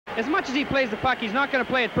As much as he plays the puck, he's not going to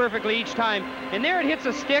play it perfectly each time. And there it hits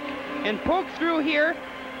a stick and poked through here.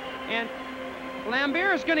 And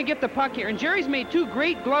Lambert is going to get the puck here. And Jerry's made 2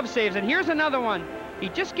 great glove saves. And here's another one. He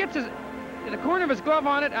just gets the corner of his glove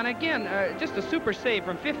on it. And again, just a super save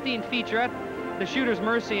from 15 feet. You're at the shooter's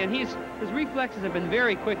mercy. And his reflexes have been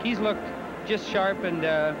very quick. He's looked just sharp. And,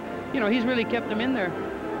 you know, he's really kept him in there.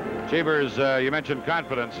 Cheevers, you mentioned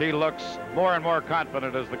confidence. He looks more and more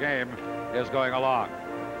confident as the game is going along.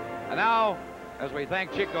 And now, as we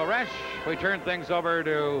thank Chico Resch, we turn things over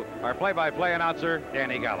to our play-by-play announcer,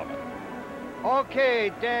 Danny Gallivan. Okay,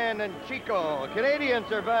 Dan and Chico. Canadians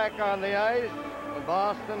are back on the ice.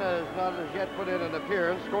 Boston has not as yet put in an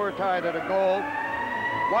appearance. Score tied at a goal.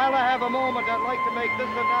 While I have a moment, I'd like to make this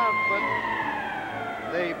announcement.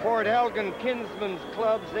 The Port Elgin Kinsmen's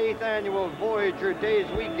Club's 8th annual Voyager Days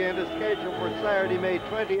weekend is scheduled for Saturday, May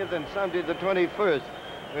 20th and Sunday the 21st.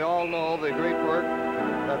 We all know the great work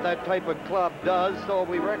that type of club does, so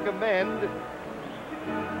we recommend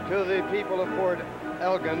to the people of Port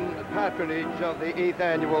Elgin patronage of the 8th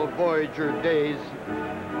annual Voyager Days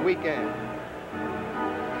weekend.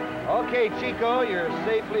 Okay, Chico, you're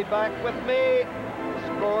safely back with me.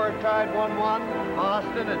 Score tied 1-1.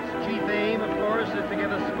 Boston, its chief aim, of course, is to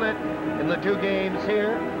get a split in the 2 games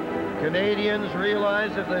here. Canadians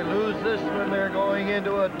realize if they lose this one, they're going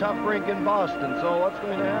into a tough rink in Boston. So what's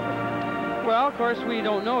going to happen? Well, of course, we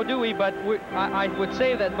don't know, do we? But I would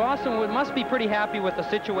say that Boston must be pretty happy with the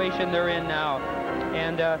situation they're in now.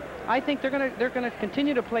 And I think they're gonna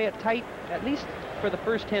continue to play it tight, at least for the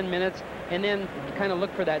first 10 minutes, and then kind of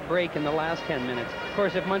look for that break in the last 10 minutes. Of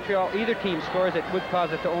course, if Montreal, either team scores, it would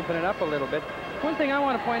cause it to open it up a little bit. One thing I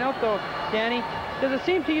want to point out, though, Danny, does it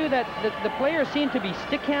seem to you that the players seem to be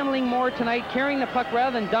stick handling more tonight, carrying the puck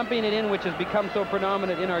rather than dumping it in, which has become so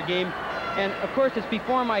predominant in our game? And of course, it's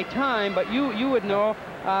before my time, but you would know.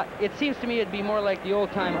 It seems to me it'd be more like the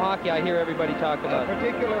old-time hockey I hear everybody talk about.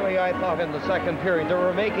 Particularly, I thought in the second period, they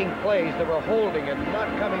were making plays, they were holding it, not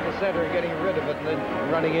coming to center and getting rid of it and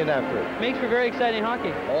then running in after it. Makes for very exciting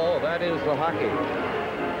hockey. Oh, that is the hockey.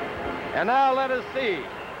 And now let us see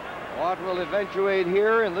what will eventuate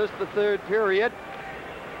here in this, the 3rd period.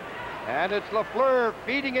 And it's Lafleur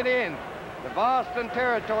feeding it in. The Boston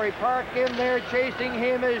territory, Park in there, chasing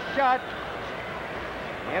him, is shot.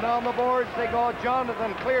 In on the boards they go.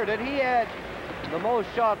 Jonathan cleared it. He had the most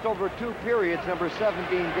shots over 2 periods, number 17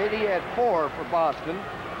 did. He had 4 for Boston.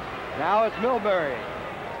 Now it's Milbury.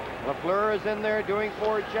 Lafleur is in there doing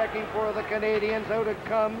forward checking for the Canadians. Out it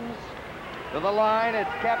comes to the line. It's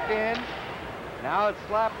kept in. Now it's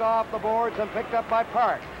slapped off the boards and picked up by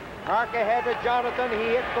Park. Park ahead to Jonathan. He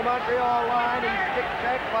hits the Montreal line. He's stick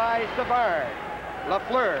checked by Savard.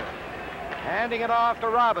 Lafleur handing it off to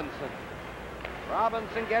Robinson.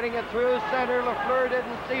 Robinson getting it through center. Lafleur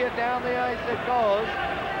didn't see it. Down the ice it goes.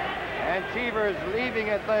 And Cheevers leaving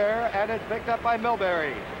it there, and it's picked up by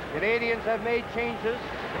Milbury. Canadians have made changes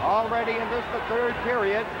already in this, the 3rd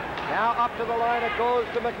period. Now up to the line it goes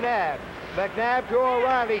to McNabb. McNabb to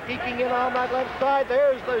O'Reilly, peeking in on that left side.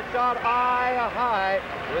 There's the shot, eye high,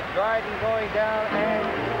 with Dryden going down,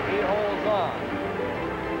 and he holds on.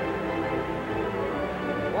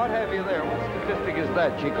 What have you there? What statistic is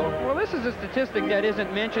that, Chico? Well, this is a statistic that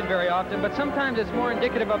isn't mentioned very often, but sometimes it's more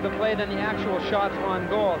indicative of the play than the actual shots on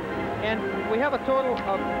goal. And we have a total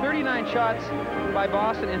of 39 shots by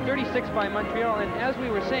Boston and 36 by Montreal. And as we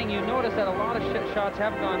were saying, you notice that a lot of shots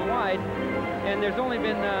have gone wide. And there's only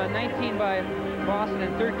been 19 by Boston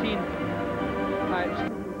and 13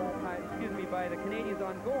 by the Canadians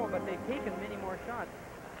on goal, but they've taken many more shots.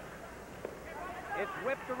 It's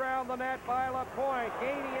whipped around the net by LaPointe.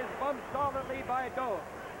 Gainey is bumped solidly by Doe.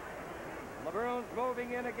 The Bruins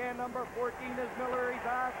moving in again. Number 14 is Miller. He's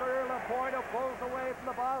after LaPointe, who pulls away from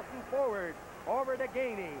the Boston forward. Over to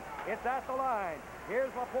Gainey. It's at the line.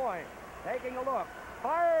 Here's LaPointe taking a look.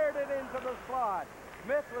 Fired it into the slot.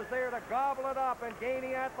 Smith was there to gobble it up, and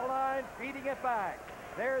Gainey at the line, feeding it back.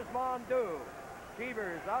 There's Mondeau.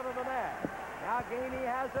 Cheevers out of the net. Now Gainey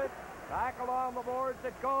has it. Back along the boards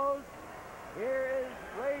it goes. Here is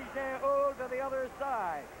Régin Oud to the other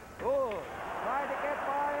side. Oud trying to get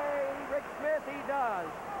by Rick Smith. He does.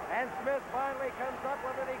 And Smith finally comes up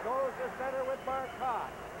with it. He goes to center with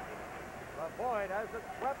Marcotte. LaPointe has it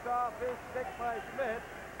swept off his stick by Smith.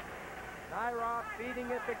 Nyrock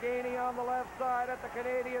feeding it to Gainey on the left side at the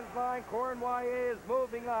Canadiens line. Cournoyer is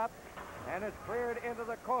moving up, and it's cleared into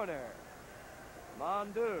the corner.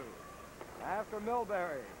 Mondeau after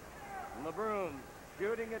Milbury. And the Bruins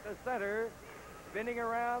shooting it to center. Spinning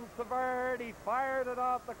around Savard. He fired it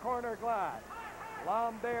off the corner glass.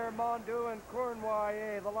 Lambert, Mondeau, and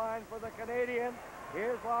Cournoyer, the line for the Canadiens.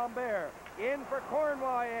 Here's Lambert. In for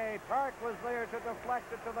Cournoyer. Park was there to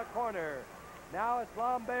deflect it to the corner. Now it's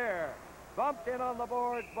Lambert. Bumped in on the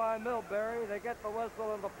boards by Milbury. They get the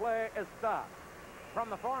whistle and the play is stopped. From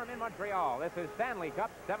the Forum in Montreal, this is Stanley Cup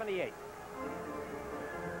 78.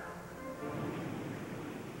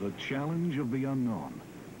 The challenge of the unknown.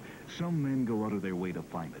 Some men go out of their way to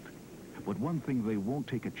find it. But one thing they won't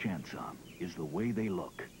take a chance on is the way they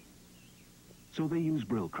look. So they use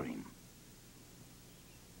Brill Cream.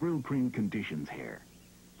 Brill Cream conditions hair.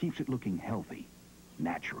 Keeps it looking healthy,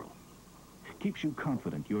 natural. Keeps you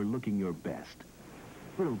confident you're looking your best.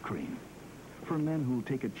 Brill Cream. For men who'll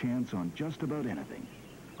take a chance on just about anything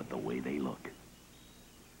but the way they look.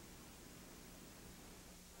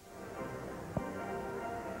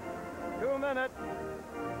 Two minutes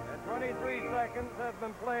and 23 seconds have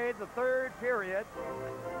been played, the third period.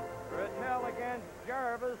 Rattel against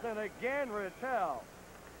Jarvis, and again Rattel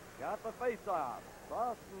got the face-off.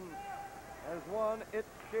 Boston has won its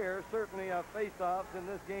share, certainly, of face-offs in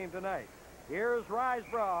this game tonight. Here's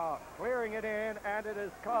Risebrough clearing it in, and it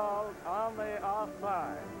is called on the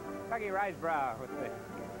offside. Peggy Risebrough with the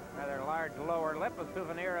rather large lower lip, a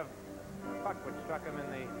souvenir of the puck which struck him in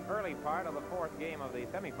the early part of the fourth game of the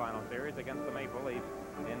semifinal series against the Maple Leafs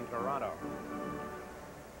in Toronto.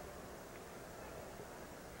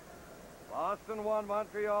 Boston 1,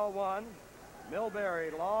 Montreal 1.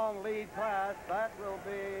 Milbury, long lead pass. That will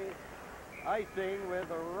be icing with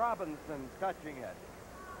Robinson touching it.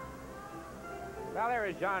 Well, there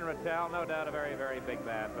is Jean Rattel, no doubt a very, very big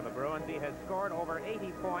man for the Bruins. He has scored over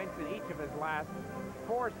 80 points in each of his last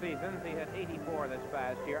 4 seasons. He had 84 this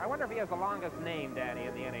past year. I wonder if he has the longest name, Danny,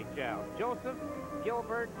 in the NHL. Joseph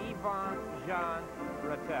Gilbert Yvon Jean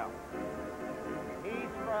Rattel.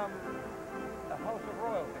 He's from the House of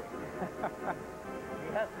Royalty.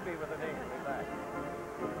 He has to be with a name like that.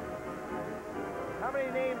 How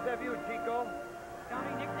many names have you, Chico?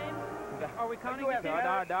 Counting nicknames? Are we counting No, nicknames?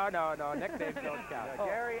 nicknames don't count.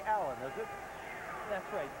 Gary Allen, is it? That's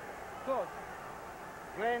right. Close.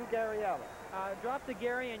 Glenn Gary Allen. Drop the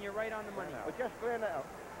Gary and you're right on the money. But just Glenn Allen.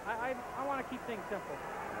 I want to keep things simple.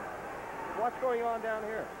 What's going on down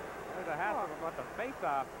here? There's a hassle about the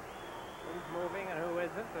face-off. Who's moving and who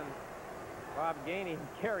isn't, and Bob Gainey and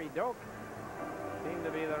Kerry Doak seem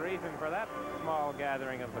to be the reason for that small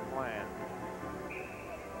gathering of the clan.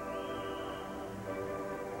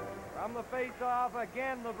 From the face-off,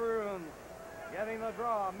 again the Bruins getting the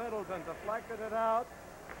draw. Middleton deflected it out.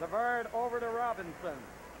 Savard over to Robinson.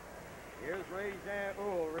 Here's Ray-Jean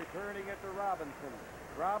Houle returning it to Robinson.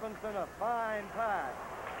 Robinson, a fine pass.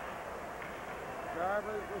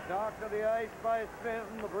 Jarvis was knocked to the ice by Smith,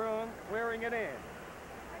 and the Bruins clearing it in.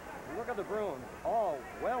 Look at the Bruins, all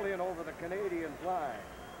well in over the Canadiens line.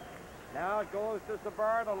 Now it goes to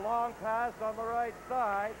Savard, a long pass on the right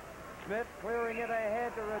side. Smith clearing it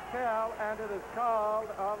ahead to Rattel, and it is called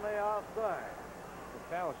on the offside.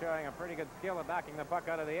 Rattel showing a pretty good skill of knocking the puck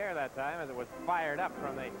out of the air that time as it was fired up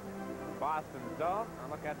from the Boston zone. Now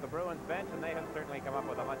look at the Bruins bench, and they have certainly come up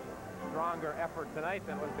with a much stronger effort tonight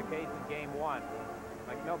than was the case in Game 1.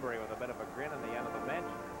 Like Milbury with a bit of a grin on the end of the bench.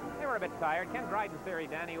 They were a bit tired. Ken Dryden's theory,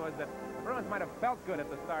 Danny, was that the Bruins might have felt good at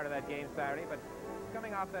the start of that game Saturday, but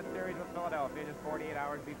coming off that series with Philadelphia just 48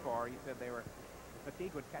 hours before, he said they were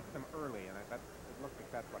fatigue would catch them early, and it looks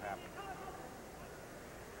like that's what happened.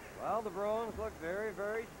 Well, the Bruins look very,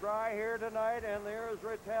 very spry here tonight, and there is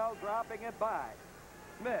Rattel dropping it by.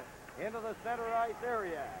 Smith into the center ice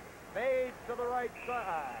area. Fades to the right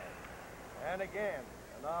side. And again,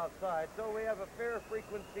 an offside. So we have a fair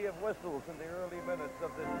frequency of whistles in the early minutes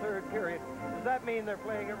of this third period. Does that mean they're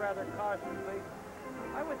playing it rather cautiously?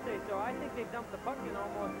 I would say so. I think they've dumped the puck in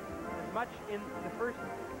almost as much in the first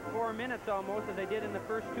 4 minutes almost as they did in the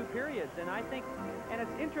first 2 periods. And I think, and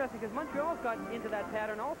it's interesting because Montreal's got into that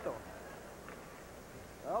pattern also.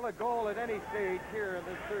 Well, a goal at any stage here in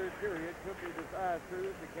this third period could be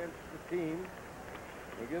disastrous against the team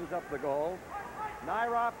who gives up the goal.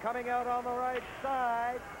 Nyrop coming out on the right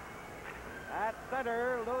side. At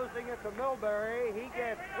center, losing it to Milbury. He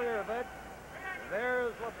gets clear of it.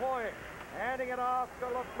 There's Lapointe handing it off to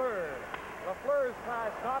Lafleur. Lafleur's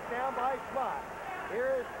pass knocked down by Schmott.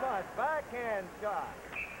 Here's Schmott, backhand shot.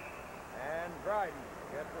 And Dryden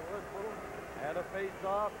gets a whistle and a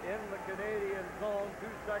face-off in the Canadian zone, 2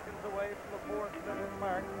 seconds away from the 4th minute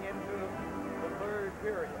mark into the third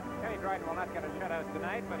period. Kenny Dryden will not get a shutout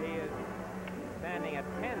tonight, but he is standing at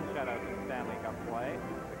 10 shutouts in Stanley Cup play.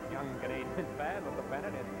 The young Canadian fan with the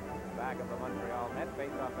pennant in back of the Montreal net,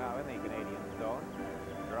 face-off now in the Canadian zone.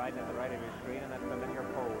 Dryden at the right of your screen, and that's familiar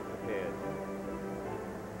pose of his.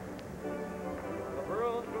 The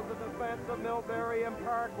Bruins with the defense of Millbury and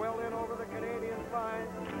Park well in over the Canadiens line.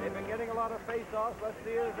 They've been getting a lot of face-offs. Let's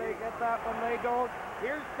see if they get that one. They don't.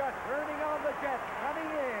 Here's Schutt turning on the Jets, coming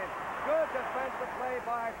in. Good defensive play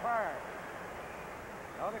by Park.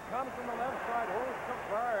 Now it comes from the left side. Oh,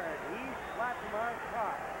 Savard. He's flat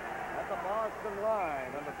Marcotte at the Boston line,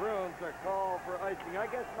 and the Bruins are called for icing. I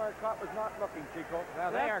guess Marcotte was not looking, Chico. Now,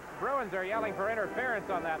 Bruins are yelling for interference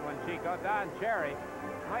on that one, Chico. Don Cherry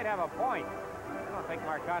might have a point. I don't think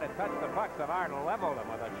Marcotte had touched the puck. Savard leveled him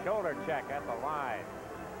with a shoulder check at the line.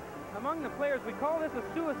 Among the players, we call this a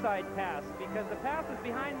suicide pass because the pass is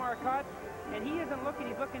behind Marcotte, and he isn't looking.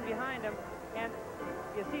 He's looking behind him. And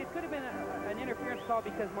you see, it could have been an interference call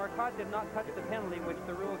because Marcotte did not touch the penalty, which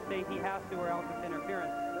the rules state he has to, or else it's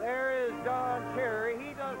interference. There is Don Cherry.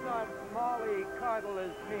 He does not mollycoddle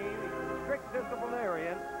his team. He's a strict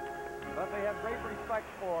disciplinarian, but they have great respect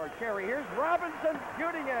for Cherry. Here's Robinson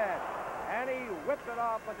shooting it, and he whipped it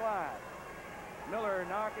off the glass. Miller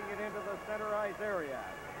knocking it into the center ice area.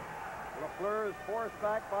 Lafleur is forced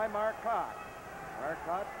back by Marcotte.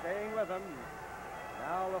 Marcotte staying with him.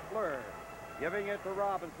 Now Lafleur giving it to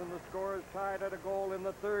Robinson. The score is tied at a goal in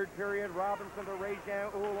the third period. Robinson to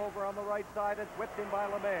Réjean Houle over on the right side. It's whipped in by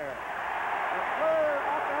Lemaire. Lafleur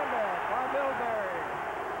upended by Millbury.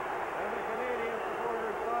 And the Canadian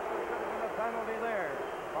supporters thought there should have been a penalty there.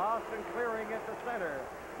 Boston clearing it to center.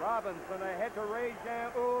 Robinson ahead to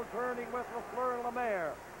Réjean Houle, turning with Lafleur and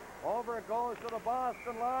Lemaire. Over it goes to the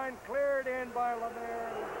Boston line, cleared in by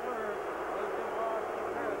Lemaire. Lafleur is in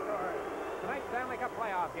Boston territory. Tonight's Stanley Cup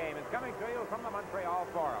playoff game is coming to you from the Montreal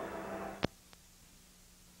Forum.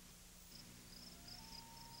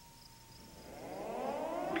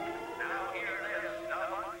 Now here it is. The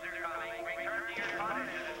bugs are coming. Return to your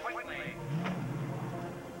cottages quickly.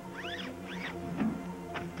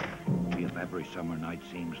 If every summer night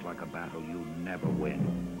seems like a battle you never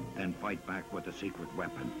win, then fight back with a secret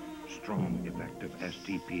weapon. Strong, effective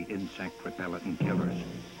STP insect repellent and killers.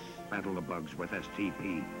 Battle the bugs with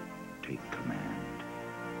STP. Take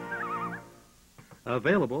command.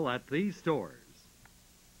 Available at these stores.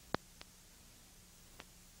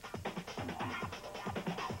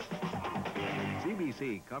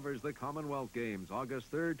 CBC covers the Commonwealth Games August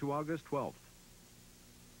 3rd to August 12th.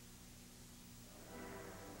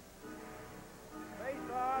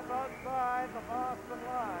 Face off outside the Boston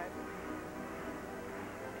line.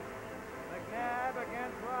 McNabb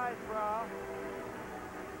against Ricebrough.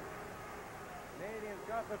 Canadians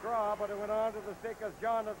got the draw, but it went on to the stick of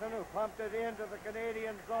Jonathan, who pumped it into the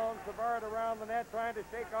Canadian zone. Savard around the net trying to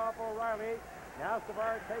shake off O'Reilly. Now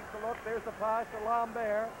Savard takes a look. There's the pass to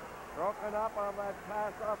Lambert. Broken up on that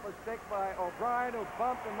pass off a stick by O'Brien, who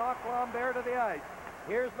bumped and knocked Lambert to the ice.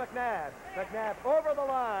 Here's McNabb. McNabb over the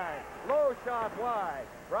line. Low shot wide.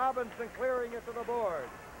 Robinson clearing it to the board.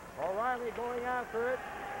 O'Reilly going after it.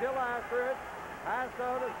 Still after it. Pass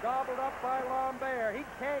out is gobbled up by Lambert. He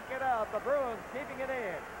can't get out. The Bruins keeping it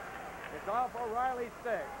in. It's off O'Reilly's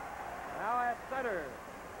stick. Now at center.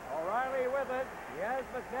 O'Reilly with it. He has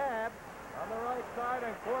McNabb on the right side,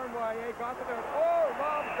 and Cornwallier got to do it. Oh,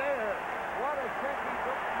 Lambert. What a check he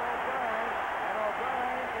took from O'Brien. And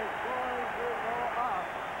O'Brien is going to go off.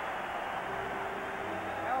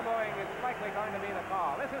 Elbowing is likely going to be the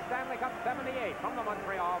call. This is Stanley Cup 78 from the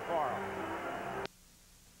Montreal Forum.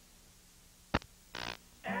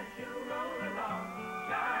 As you roll along,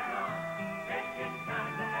 shine on. It's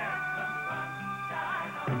time to have some fun.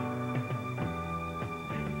 Shine on.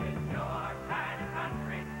 This is your kind of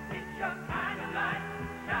country. It's your kind of life.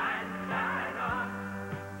 Shine, shine on.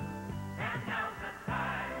 And now's the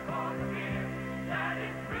time for the beer that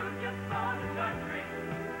is brewed just for the country.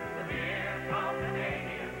 The beer called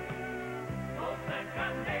Canadian. Oh, the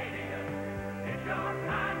Canadian. It's your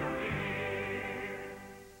kind of beer.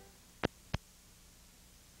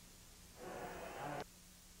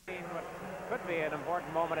 Could be an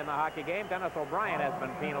important moment in the hockey game. Dennis O'Brien has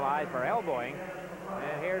been penalized for elbowing,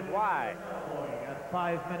 and here's why. At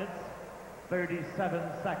 5 minutes, 37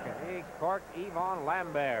 seconds. He corked Yvon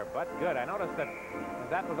Lambert, but good. I noticed that as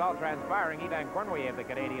that was all transpiring, Yvan Cornwallier of the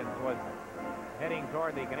Canadiens was heading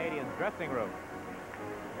toward the Canadiens' dressing room.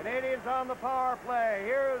 Canadians on the power play.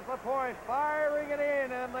 Here's Lapointe firing it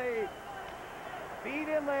in, and the feed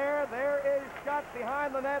in there. There is Schutt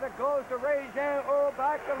behind the net. It goes to Réjean Houle,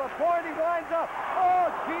 back to Lapointe. He winds up. Oh,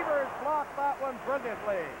 Cheevers blocked that one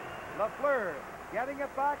brilliantly. Lafleur getting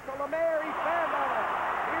it back to Lemaire. He stand on it.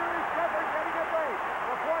 Here is Shepard getting it late.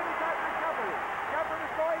 Lapointe is at recovery. Shepard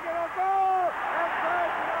is going in a goal and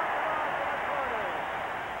drives it off the line to the corner.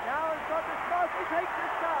 Now in front of Smoke. He takes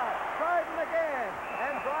his shot. Dryden again.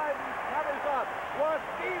 And Dryden covers up. Was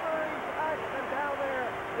feverish action down there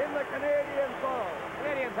in the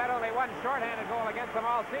one shorthanded goal against them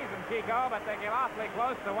all season, Chico, but they get awfully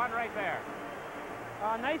close to one right there.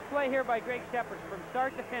 Nice play here by Greg Shepard from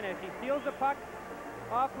start to finish. He steals the puck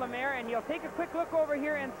off Lemaire, and he'll take a quick look over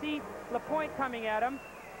here and see Lapointe coming at him.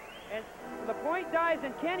 And Lapointe dives,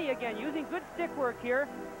 and Kenny, again, using good stick work here,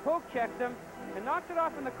 poke checks him and knocks it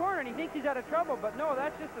off in the corner, and he thinks he's out of trouble, but no,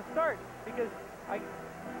 that's just a start, because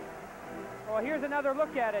well, here's another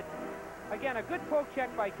look at it. Again, a good poke check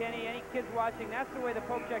by Kenny. Any kids watching, that's the way the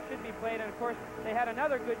poke check should be played, and of course, they had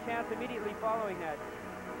another good chance immediately following that.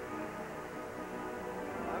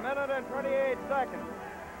 A minute and 28 seconds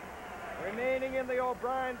remaining in the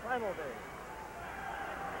O'Brien penalty.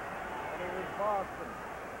 And it was Boston,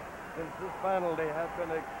 since this penalty has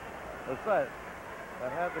been assessed,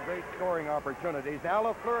 that had the great scoring opportunities. Now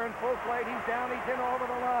Lafleur in full flight. He's down. He's in over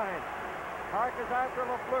the line. Park is after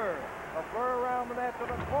Lafleur. Lafleur around the net to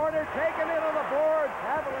the corner, taken in on the boards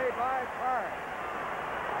heavily by Park.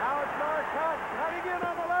 Now it's Marcotte cutting in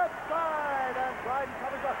on the left side, and Dryden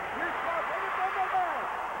comes up. Here's Scott in from the back,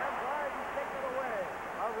 and Dryden takes it away.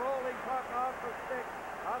 A rolling puck off the stick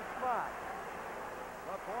of Scott.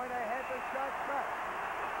 Lapointe ahead to shot shot.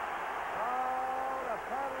 Oh, the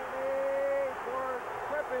penalty for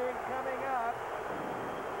tripping coming up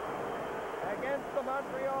against the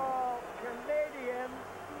Montreal Canadiens.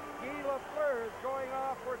 Guy Lafleur is going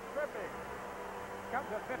off for tripping. Comes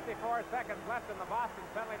with 54 seconds left in the Boston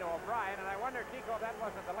penalty to O'Brien, and I wonder, Chico, if that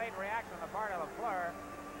wasn't the late reaction on the part of Lafleur.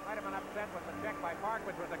 Might have been upset with the check by Park,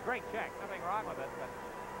 which was a great check. Nothing wrong with it, but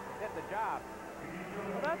it did the job.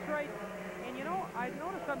 Well, that's right. And you know, I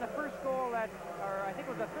noticed on the first goal that, or I think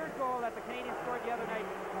it was the third goal that the Canadiens scored the other night,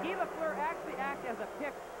 Guy Lafleur actually acts as a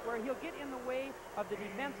pick where he'll get in the way of the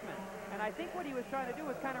defenseman. And I think what he was trying to do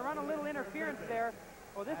was kind of run a little interference there.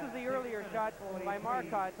 Oh, this is the earlier shot by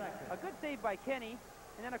Marcotte. A good save by Kenny.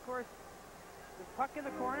 And then, of course, the puck in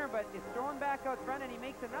the corner, but it's thrown back out front, and he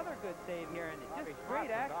makes another good save here. And it's just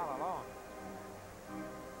great action. All along.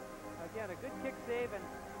 Again, a good kick save, and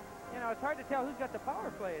you know, it's hard to tell who's got the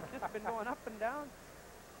power play. It's just been going up and down.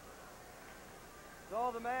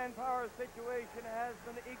 So the manpower situation has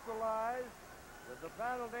been equalized with the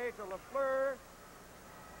penalty to Lafleur.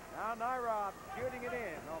 Now Nyrop shooting it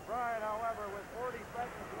in. O'Brien, however, with 40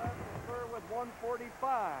 seconds left, Lafleur with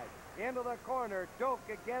 1:45. Into the corner, Doak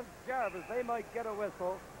against Jarvis. They might get a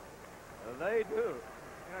whistle. They do.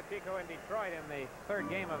 You know, Chico, in Detroit, in the third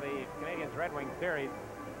game of the Canadiens-Red Wings series,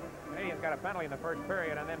 Canadiens got a penalty in the first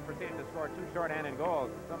period and then proceeded to score two shorthanded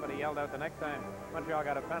goals. Somebody yelled out the next time Montreal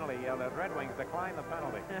got a penalty, yelled out, "Red Wings decline the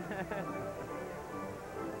penalty."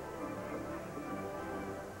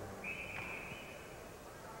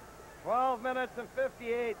 12 minutes and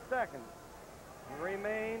 58 seconds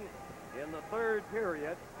remain in the third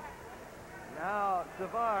period. Now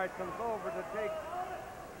Savard comes over to take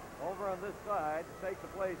over on this side to take the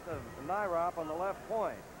place of Nyrop on the left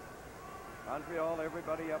point. Montreal,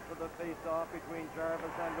 everybody up for the face-off between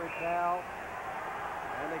Jarvis and Rittal.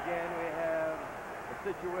 And again, we have a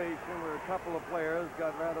situation where a couple of players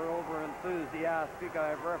got rather over-enthusiastic.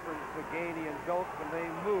 I've referenced to Gainey and Doak, and they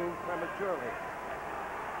moved prematurely.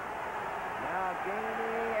 Now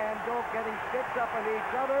Gainey and Doak getting stitched up on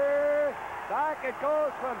each other. Back it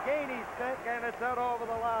goes from Gainey's stick, and it's out over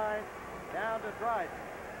the line, down to Dryden.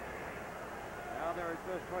 Now there are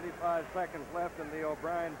just 25 seconds left in the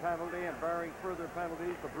O'Brien penalty, and barring further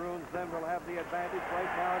penalties, the Bruins then will have the advantage.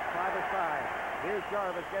 Right now it's by the side. Here's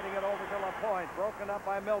Jarvis getting it over to Lapointe, broken up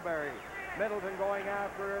by Milbury. Middleton going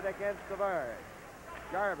after it against Savard.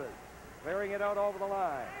 Jarvis clearing it out over the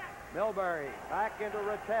line. Milbury back into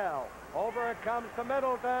Rittal. Over it comes to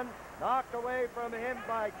Middleton. Knocked away from him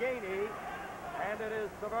by Gainey. And it is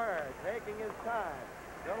Savard taking his time.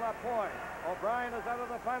 To Lapointe. O'Brien is out of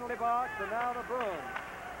the penalty box, and now the Bruins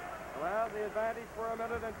will have the advantage for a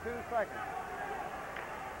minute and 2 seconds.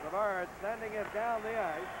 Savard sending it down the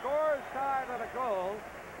ice. Scores tied at a goal.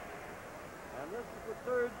 And this is the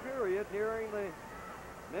third period, nearing the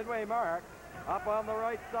midway mark. Up on the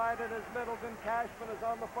right side, it is Middleton. Cashman is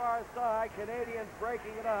on the far side. Canadiens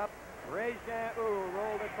breaking it up. Réjean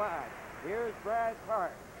rolled it back. Here's Brad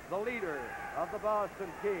Park, the leader of the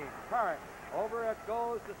Boston team. Park, over it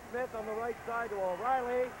goes to Smith on the right side to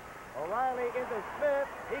O'Reilly. O'Reilly into Smith.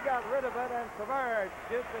 He got rid of it, and Savard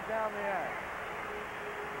shoots it down the ice.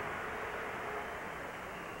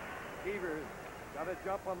 Beavers got a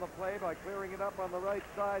jump on the play by clearing it up on the right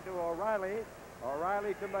side to O'Reilly.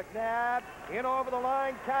 O'Reilly to McNabb. In over the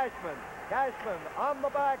line, Cashman. Cashman on the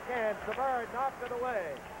backhand. Savard knocked it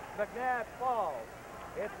away. McNabb falls.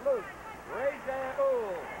 It's loose. Réjean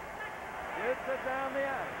shoots it down the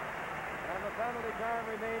ice. And the penalty time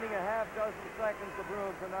remaining a half dozen seconds. The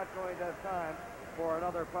Bruins are not going to have time for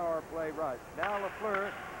another power play rush. Now Lafleur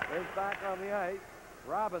is back on the ice.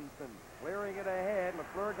 Robinson clearing it ahead.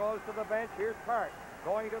 Lafleur goes to the bench. Here's Park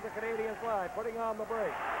going to the Canadiens line, putting on the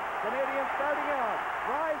break. Canadiens starting out.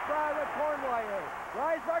 Rise by the Cornwallis.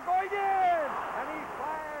 Rise by going in! And he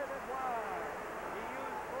fired it wide. He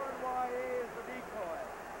used Cornwallis as the decoy.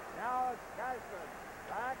 Now it's Cashman.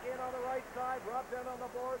 Back in on the right side, rubbed in on the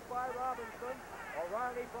boards by Robinson.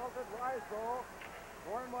 O'Reilly bolted Rysel.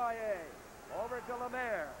 Cornwallis over to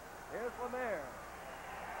Lemaire. Here's Lemaire.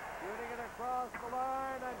 Shooting it across the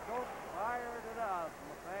line, and Doak fired it out.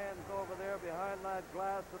 And the fans over there behind that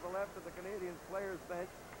glass to the left of the Canadiens players' bench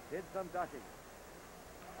did some ducking.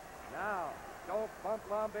 Now, Doak bumped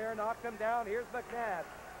Lambert, knocked him down. Here's McNabb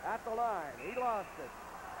at the line. He lost it.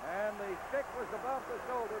 And the stick was above the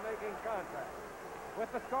shoulder making contact.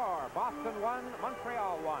 With the score, Boston 1,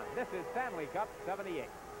 Montreal 1. This is Stanley Cup 78.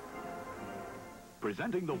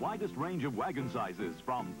 Presenting the widest range of wagon sizes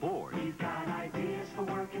from Ford. We've got ideas for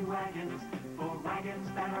working wagons, for wagons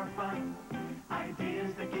that are fun.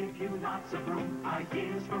 Ideas that give you lots of room.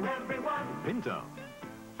 Ideas for everyone. Pinto,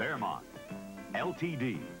 Fairmont,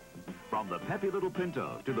 LTD. From the peppy little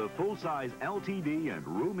Pinto to the full-size LTD and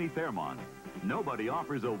roomy Fairmont, nobody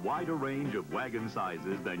offers a wider range of wagon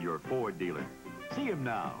sizes than your Ford dealer. See him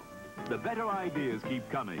now. The better ideas keep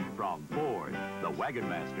coming from Ford, the Wagon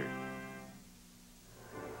Master.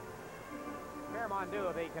 Fairmont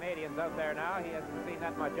of the Canadiens out there now. He hasn't seen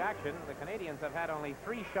that much action. The Canadiens have had only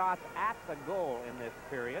 3 shots at the goal in this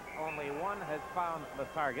period. Only one has found the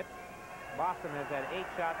target. Boston has had 8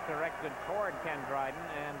 shots directed toward Ken Dryden,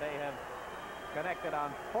 and they have connected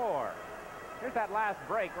on 4. Here's that last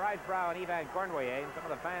break. Ricebrough and Ivan Cornwallis, and some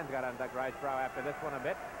of the fans got on Doug Ricebrough after this one a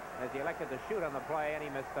bit, as he elected to shoot on the play, and he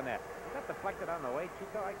missed the net. Was that deflected on the way,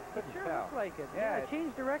 Chico? I couldn't It sure tell. looked like it. Yeah, Yeah, it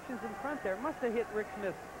changed directions in front there. Must have hit Rick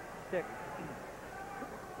Smith's stick.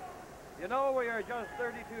 You know, we are just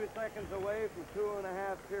 32 seconds away from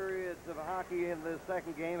 2.5 periods of hockey in this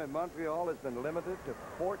second game, and Montreal has been limited to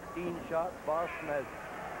 14 shots. Boston has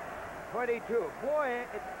 22. Boy,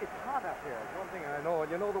 it's hot up here. It's one thing I know.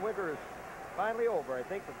 And you know, the winter is finally over. I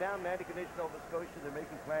think the down in Antigonish, Nova Scotia, they're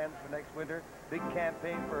making plans for next winter. Big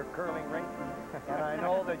campaign for a curling rink. And I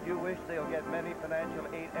know that you wish they'll get many financial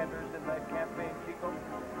aid enters in that campaign, Chico.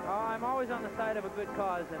 Oh, I'm always on the side of a good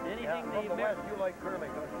cause, and anything From the West, you like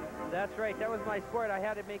curling, don't you? That's right. That was my sport. I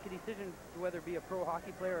had to make a decision whether to be a pro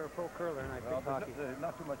hockey player or a pro curler, and I picked hockey. There's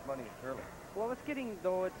not too much money in curling. Well, it's getting,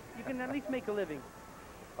 though, you can at least make a living.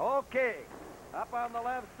 Okay. Up on the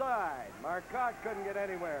left side, Marcotte couldn't get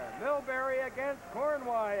anywhere. Milbury against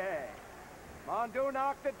Cornwallis. Mondeau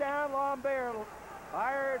knocked it down. Lambert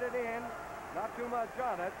fired it in. Not too much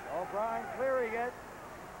on it. O'Brien clearing it.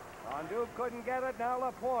 Mondeau couldn't get it. Now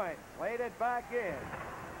Lapointe played it back in.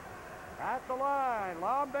 At the line,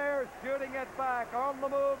 Lambert shooting it back. On the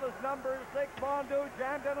move is number 6, Mondeau,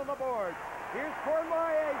 jammed in on the board. Here's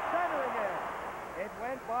Cornwallis centering it. It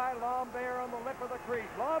went by Lambert on the lip of the crease.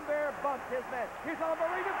 Lambert bumped his net. Here's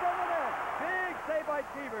Alvarez in front of the net. Big save by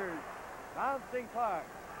Cheevers. Bouncing puck.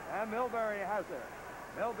 And Milbury has it.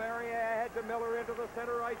 Milbury ahead to Miller into the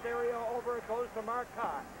center ice area. Over it goes to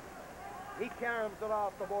Marcotte. He caroms it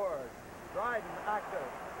off the board. Dryden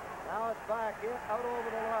active. Now it's back in, out over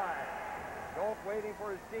the line. Dolph waiting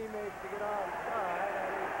for his teammates to get onside,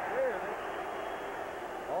 and he cleared it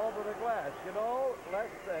over the glass. You know,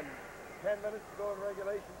 less than 10 minutes to go in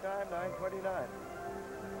regulation time, 9:29.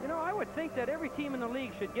 You know, I would think that every team in the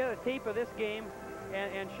league should get a tape of this game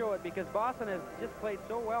and show it, because Boston has just played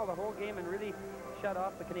so well the whole game and really shut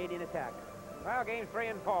off the Canadian attack. Well, games 3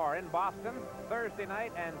 and 4 in Boston, Thursday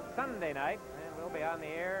night and Sunday night, and we'll be on the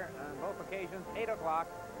air on both occasions, 8 o'clock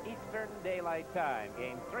Eastern Daylight Time.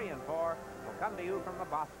 Games 3 and 4 will come to you from the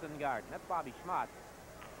Boston Garden. That's Bobby Schmott at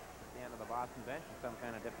the end of the Boston bench in some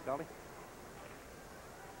kind of difficulty.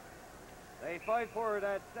 They fight for it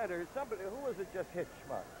at center. Somebody, who was it just hit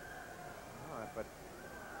Schmuck? Oh, but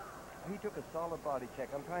He took a solid body check.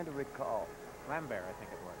 I'm trying to recall. Lambert, I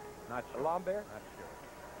think it was. Not sure. Lambert? Not sure.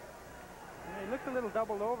 Yeah, he looks a little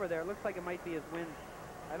doubled over there. It looks like it might be his wind.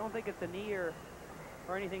 I don't think it's a knee or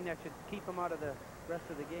anything that should keep him out of the rest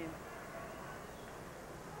of the game.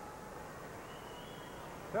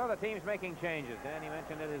 So the team's making changes. Danny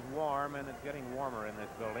mentioned it is warm, and it's getting warmer in this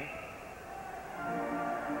building. It's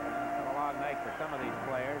been a long night for some of these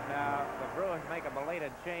players. Now, the Bruins make a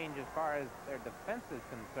belated change as far as their defense is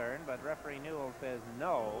concerned, but referee Newell says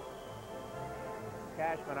no.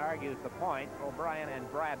 Cashman argues the point. O'Brien and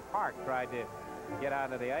Brad Park tried to get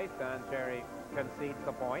onto the ice. Don Cherry concedes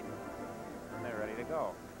the point, and they're ready to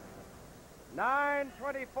go.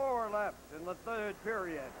 9:24 left in the third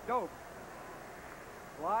period. Doak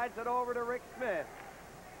slides it over to Rick Smith.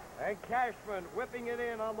 And Cashman whipping it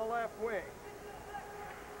in on the left wing.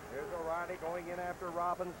 Here's O'Reilly going in after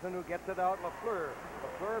Robinson, who gets it out. LaFleur.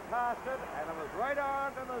 LaFleur passed it, and it was right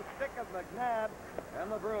on to the stick of McNabb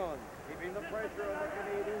and the Bruins. Keeping the pressure on the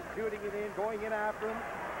Canadiens, shooting it in, going in after him.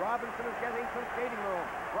 Robinson is getting some skating room.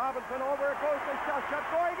 Robinson over, it goes to shot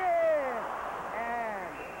going in!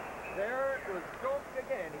 And there was Doak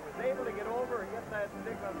again. He was able to get over and get that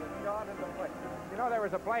stick on the shot in the play. You know, there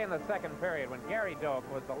was a play in the second period when Gary Doak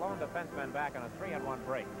was the lone defenseman back on a 3-on-1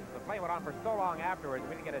 break. The play went on for so long afterwards,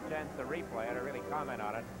 we didn't get a chance to replay it or really comment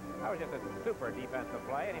on it. That was just a super defensive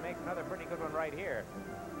play, and he makes another pretty good one right here.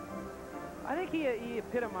 I think he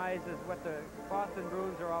epitomizes what the Boston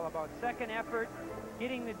Bruins are all about. Second effort,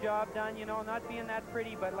 getting the job done, you know, not being that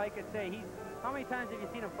pretty, but like I say, how many times have you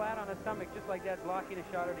seen him flat on his stomach just like that, blocking a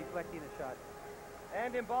shot or deflecting a shot?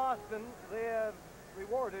 And in Boston, they have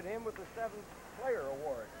rewarded him with the 7th Player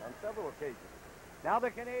Award on several occasions. Now the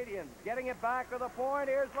Canadiens getting it back to the point.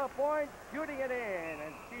 Here's LaPointe shooting it in,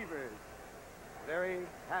 and Cheevers very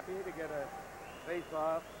happy to get a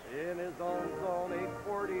face-off in his own zone.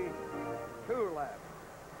 8:42 left.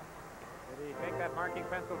 Did he take that marking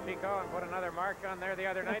pencil, Chico, and put another mark on there the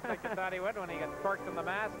other night like you thought he would when he got torqued in the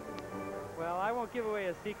mask? Well, I won't give away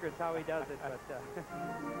his secrets how he does it, but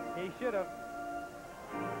he should have.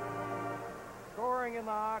 Scoring in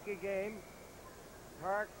the hockey game.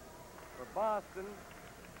 Park for Boston.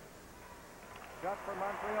 Shot for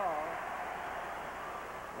Montreal.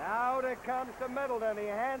 Now it comes to Middleton. He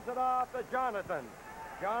hands it off to Jonathan.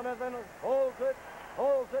 Jonathan holds it,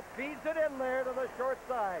 feeds it in there to the short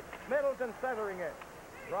side. Middleton centering it.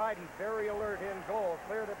 Dryden very alert in goal,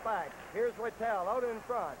 cleared it back. Here's Littell out in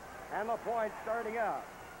front. And LaPointe starting out.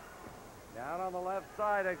 Down on the left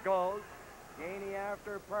side it goes. Gainey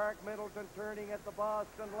after Park. Middleton turning at the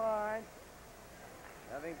Boston line.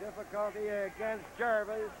 Having difficulty against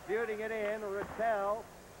Jarvis. Shooting it in. Littell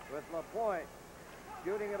with LaPointe.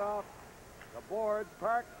 Shooting it off the boards.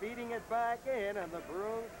 Park feeding it back in. And the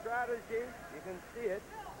Bruins strategy, you can see it.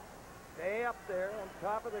 Stay up there on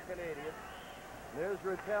top of the Canadiens. There's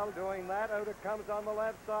Littell doing that. Out it comes on the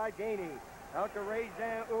left side. Gainey. Out to Ray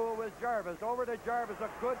Jean-Houl with Jarvis. Over to Jarvis, a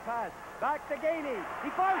good pass. Back to Gainey. He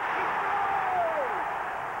fires. He scores!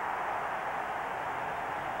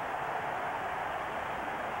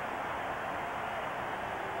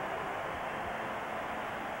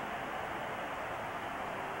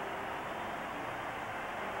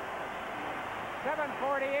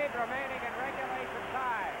 .7:48 remaining in regulation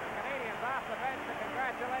time. The Canadiens off the bench to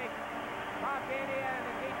congratulate Bob Gainey and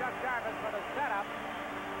indeed Doug Jarvis for the setup.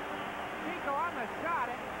 Chico on the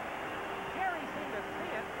shot, Gary seemed to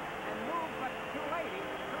see it and moved, but too late. He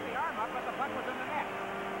threw the arm up, but the puck was in the net.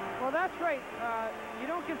 Well, that's right. You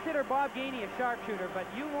don't consider Bob Gainey a sharpshooter, but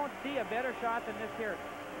you won't see a better shot than this here.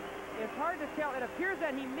 It's hard to tell. It appears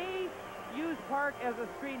that he may use Park as a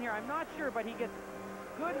screen here. I'm not sure, but he gets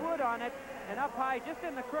good wood on it and up high, just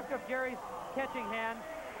in the crook of Gary's catching hand.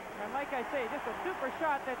 And like I say, just a super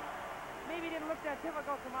shot that maybe didn't look that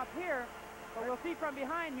difficult from up here. But we'll see from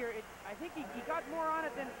behind here. I think he got more on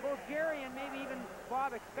it than both Gary and maybe even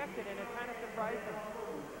Bob expected, and it kind of surprised him.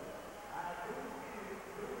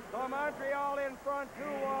 So Montreal in front,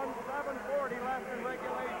 2-1, 7:40 left in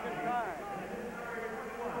regulation time.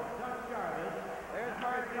 There's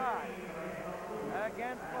Marcotte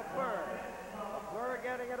against LaFleur. LaFleur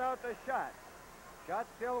getting it out to Schott. Schott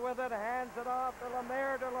still with it, hands it off to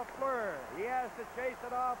Lemaire to LaFleur. He has to chase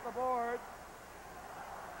it off the boards.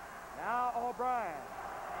 Now O'Brien.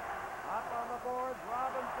 Up on the boards,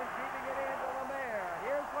 Robinson keeping it in to Lemaire.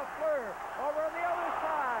 Here's LaFleur over on the other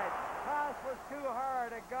side. Pass was too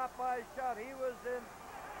hard. It got by Schott. He was in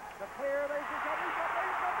the clear. There's coming back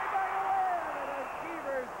away. And as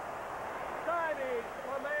Cheevers stymies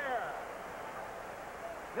Lemaire.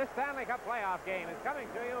 This Stanley Cup playoff game is coming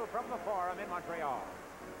to you from the Forum in Montreal.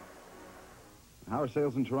 How are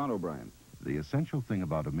sales in Toronto, Brian? The essential thing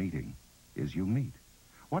about a meeting is you meet.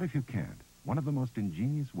 What if you can't? One of the most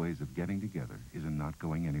ingenious ways of getting together is in not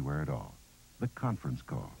going anywhere at all. The conference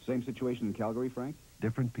call. Same situation in Calgary, Frank?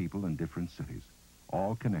 Different people in different cities,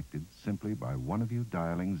 all connected simply by one of you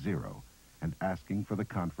dialing 0 and asking for the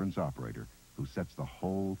conference operator, who sets the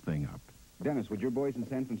whole thing up. Dennis, would your boys in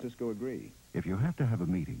San Francisco agree? If you have to have a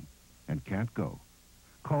meeting and can't go,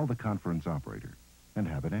 call the conference operator and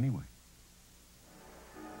have it anyway.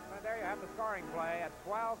 And there you have the scoring play at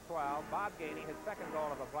 12-12. Bob Gainey, his second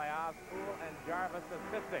goal of the playoffs. Houle and Jarvis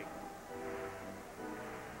assisting.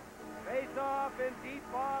 Face off in deep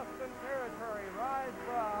Boston territory.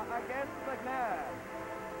 Riseborough against McNabb.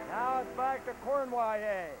 Now it's back to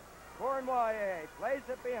Cornwallis. Cornwallis plays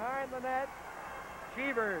it behind the net.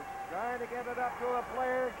 Cheevers trying to get it up to a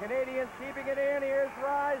player. Canadians keeping it in. Here's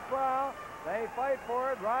Riseborough. They fight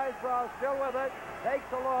for it. Riseborough still with it.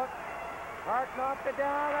 Takes a look. Park knocked it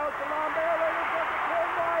down. Out to Lambert. There you get to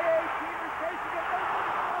Cornwallis. Cheevers chasing it.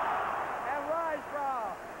 And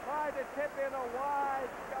Riseborough tried to tip in a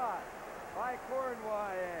wide shot by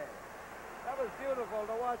Cornwallis. That was beautiful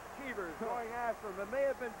to watch Cheevers going after him. It may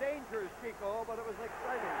have been dangerous, Chico, but it was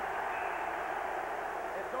exciting.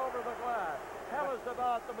 It's over the glass. Tell us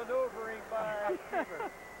about the maneuvering by Cheevers.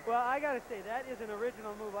 Well, I got to say, that is an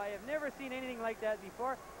original move. I have never seen anything like that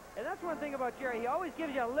before. And that's one thing about Jerry. He always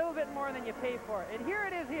gives you a little bit more than you pay for. And here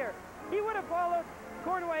it is here. He would have followed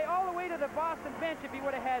Cornwallis all the way to the Boston bench if he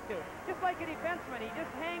would have had to. Just like a defenseman. He just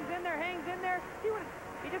hangs in there, hangs in there.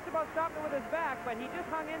 He just about stopped it with his back, but he just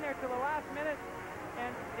hung in there till the last minute.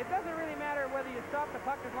 And it doesn't really matter whether you stop the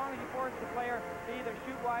puck as long as you force the player to either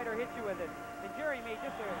shoot wide or hit you with it. And Jerry made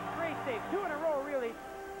just a great save. 2 in a row, really.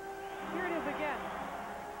 Here it is again.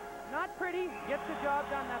 Not pretty, gets the job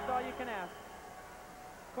done. That's all you can ask.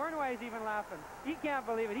 Cornwallis is even laughing. He can't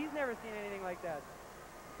believe it. He's never seen anything like that.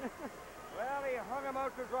 Well, he hung him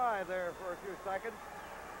out to dry there for a few seconds.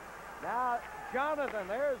 Now, Jonathan,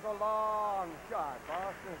 there's a long shot.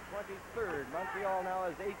 Boston's 23rd. Montreal now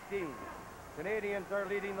has 18. Canadians are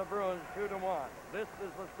leading the Bruins 2-1. This is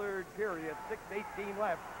the third period. 6:18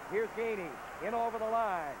 left. Here's Gainey in over the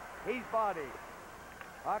line. He's bodied.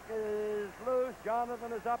 Puck is loose.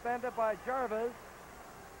 Jonathan is upended by Jarvis.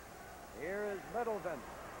 Here is Middleton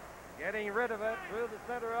getting rid of it through the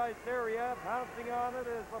center ice area. Pouncing on it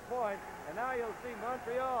is the point. And now you'll see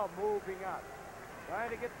Montreal moving up, trying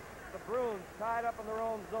to get the Bruins tied up in their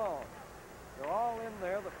own zone. They're all in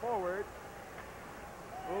there, the forward.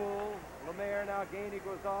 Poole, Lemaire, now Gainey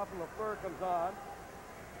goes off and Lafleur comes on.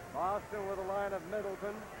 Boston with a line of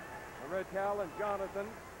Middleton, Rattel, and Jonathan.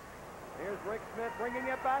 Here's Rick Smith bringing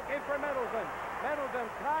it back in for Middleton. Middleton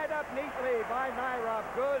tied up neatly by Nyrop.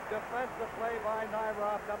 Good defensive play by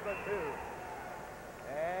Nyrop, number 2.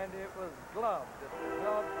 And it was gloved.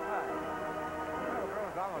 Gloved tight. Well, the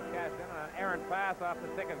Bruins almost cashed in on an errant pass off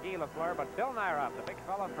the stick of Guy Lafleur, but Bill Nyrop, the big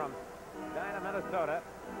fellow from Edina, Minnesota,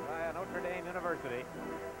 via Notre Dame University,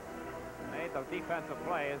 made the defensive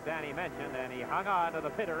play, as Danny mentioned, and he hung on to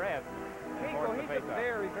the bitter end. Chico, he's a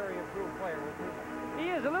very, very improved player. He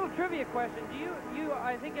is. A little trivia question.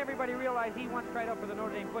 I think everybody realized he once tried out for the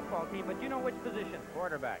Notre Dame football team, but do you know which position?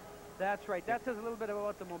 Quarterback. That's right. That says a little bit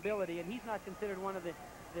about the mobility, and he's not considered one of the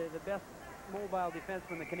best mobile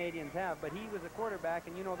defensemen the Canadians have, but he was a quarterback,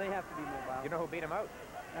 and you know they have to be mobile. You know who beat him out?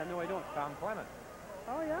 No, I don't. Tom Clement.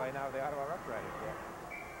 Oh, yeah? Play now the Ottawa Rough Riders. Yeah.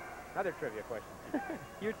 Another trivia question.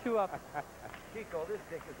 You're 2 up. Chico, this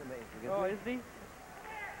dick is amazing. Oh, is he?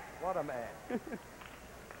 What a man.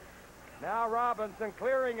 Now Robinson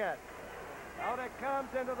clearing it. Out it comes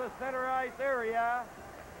into the center ice area.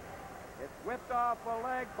 It's whipped off a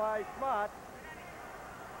leg by Schmott.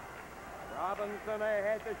 Robinson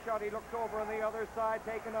ahead to shot. He looks over on the other side,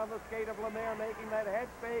 taken on the skate of Lemaire, making that head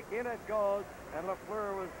fake. In it goes, and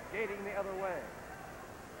Lafleur was skating the other way.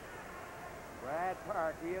 Brad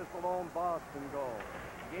Park, he is the lone Boston goal.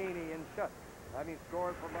 Gainey and Schutt having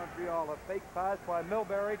scored for Montreal. A fake pass by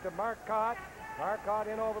Milbury to Marcotte. Marcotte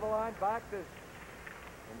in over the line, back to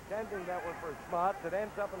intending that one for Schmott. It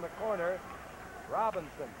ends up in the corner.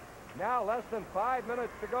 Robinson. Now less than 5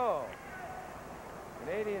 minutes to go.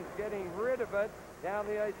 Canadians getting rid of it. Down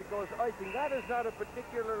the ice it goes icing. That is not a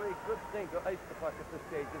particularly good thing to ice the puck at this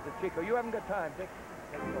stage, is it, Chico? You haven't got time, Dick.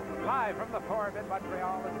 Live from the Ford in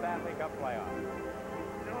Montreal, the Stanley Cup playoff.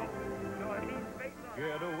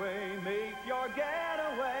 Get away, make your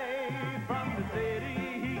getaway from the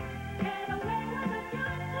city. Get away with a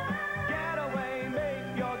Johnson. Get away,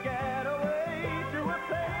 make your getaway to a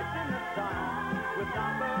place in the sun with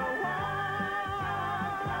number 1.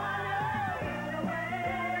 Get away.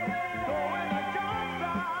 Go with a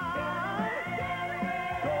Johnson.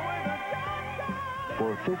 Go with a Johnson.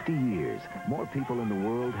 For 50 years, more people in the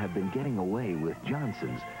world have been getting away with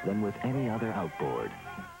Johnsons than with any other outboard.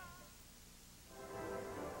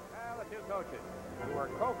 Coaches who were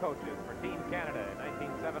co-coaches for Team Canada in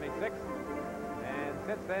 1976, and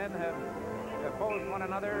since then have opposed one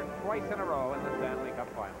another twice in a row in the Stanley Cup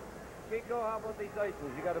final. Chico, how about these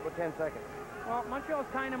ices? You got about 10 seconds. Well, Montreal's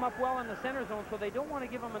tying them up well in the center zone, so they don't want to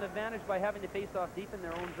give them an advantage by having to face off deep in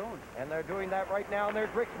their own zone. And they're doing that right now, and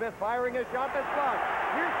there's Rick Smith firing a shot that's blocked.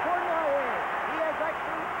 Here's Cornwallis. He has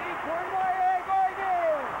excellent speed. Cornwallis going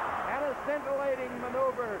in! And a scintillating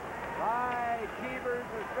maneuver by Cheevers.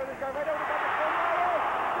 As good as right over the corner.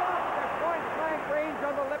 There's point blank range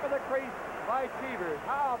on the lip of the crease by Cheevers.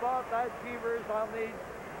 How about that Cheevers on these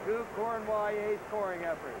two Cornwall scoring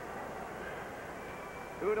efforts?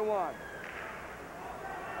 2-1.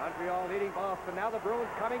 Montreal leading Boston. Now the Bruins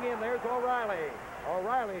coming in. There's O'Reilly.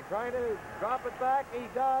 O'Reilly trying to drop it back. He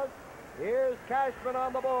does. Here's Cashman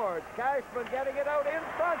on the board. Cashman getting it out in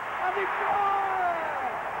front. And he scores!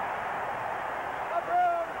 The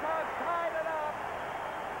Bruins have tied it up.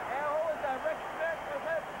 And who was that? Rick Smith, was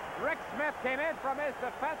it? Rick Smith came in from his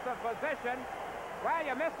defensive position. Well,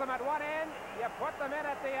 you miss them at one end, you put them in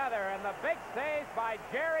at the other. And the big save by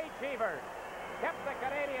Jerry Cheevers kept the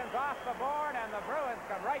Canadiens off the board, and the Bruins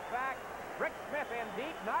come right back. Rick Smith in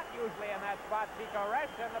deep, not usually in that spot, Chico Resch,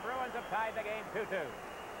 and the Bruins have tied the game 2-2.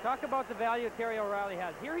 Talk about the value Terry O'Reilly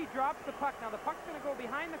has. Here he drops the puck. Now the puck's going to go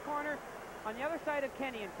behind the corner on the other side of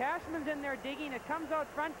Kenny, and Cashman's in there digging. It comes out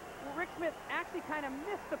front. Well, Rick Smith actually kind of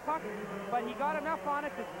missed the puck, but he got enough on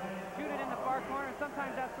it to shoot it in the far corner, and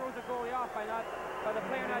sometimes that throws a goalie off by the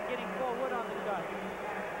player not getting full wood on the shot.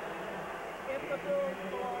 If the Bruins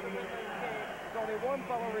go on to win this game, there's only one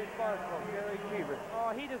fellow responsible, Jerry Cheevers.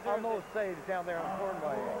 Oh, he deserves on those saves down there on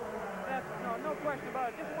Cornwall. That's no question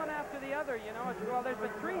about it. Just one after the other, you know. Well, there's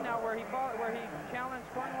been three now where he challenged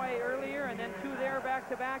Cornwall earlier, and then two there back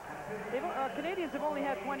to back. Canadiens have only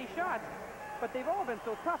had 20 shots, but they've all been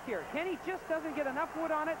so tough here. Kenny just doesn't get enough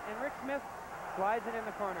wood on it, and Rick Smith slides it in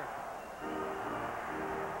the corner.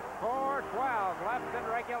 4:12 left in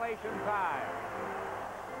regulation time.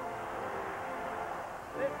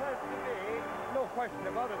 This has to be, no question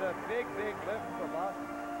about it, a big, big lift for Boston.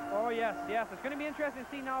 Oh, yes, yes. It's going to be interesting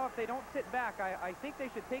to see now if they don't sit back. I think they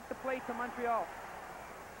should take the play to Montreal.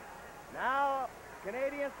 Now,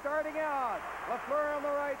 Canadiens starting out. Lafleur on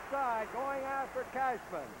the right side, going after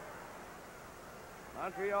Cashman.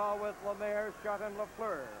 Montreal with Lemaire, Schutt, and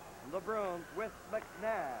Lafleur. The Bruins with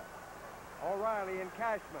McNabb. O'Reilly and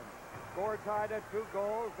Cashman. Score tied at 2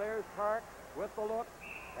 goals. There's Park with the look.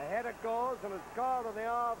 Ahead it goes, and it's called to the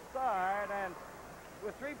offside, and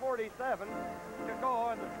with 3:47 to go,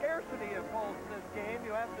 and the scarcity of goals in this game,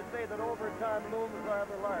 you have to say that overtime looms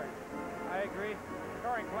rather large. I agree.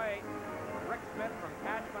 Scoring play, Rick Smith from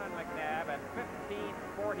Cashman and McNabb at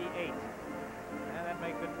 15:48. And that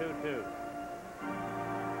makes it 2-2.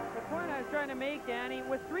 The point I was trying to make, Danny,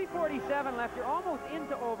 with 3:47 left, you're almost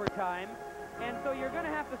into overtime, and so you're going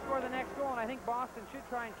to have to score the next goal, and I think Boston should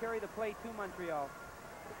try and carry the play to Montreal.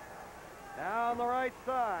 Now on the right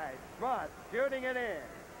side, Schmutz shooting it in.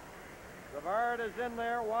 Savard is in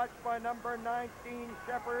there, watched by number 19,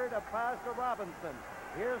 Shepard, a pass to Robinson.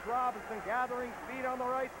 Here's Robinson gathering speed on the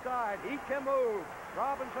right side. He can move.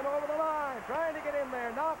 Robinson over the line, trying to get in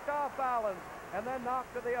there, knocked off balance, and then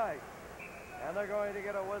knocked to the ice. And they're going to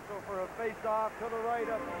get a whistle for a face-off to the right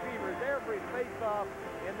of Cheevers. Every face-off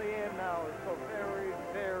in the end now is so very,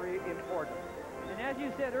 very important. And as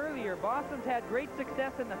you said earlier, Boston's had great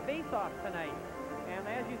success in the face-off tonight. And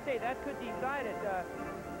as you say, that could decide it,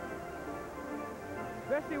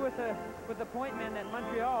 especially with the point men that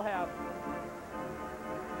Montreal have.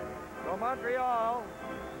 So Montreal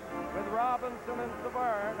with Robinson and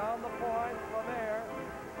Savard on the point. Lemaire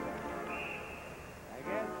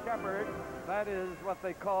against Shepard. That is what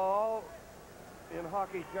they call, in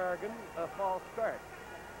hockey jargon, a false start.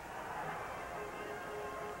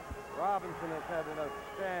 Robinson has had an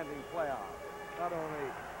outstanding playoff. Not only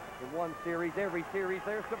in one series, every series.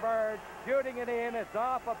 There's Savard shooting it in. It's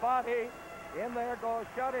off a body. In there goes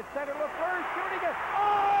Schutt. It's center. Lafleur shooting it.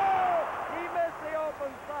 Oh! He missed the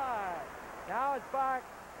open side. Now it's back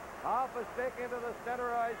off a stick into the center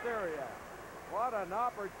ice area. What an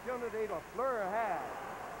opportunity Lafleur had.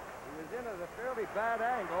 He was in at a fairly bad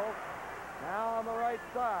angle. Now on the right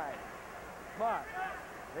side. Schmutz.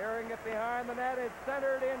 Clearing it behind the net. It's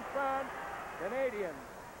centered in front. Canadiens.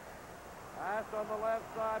 Pass on the left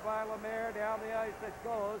side by Lemaire. Down the ice it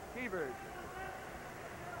goes. Cheevers.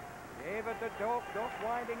 Gave it to Doak. Doak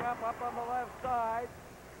winding up on the left side.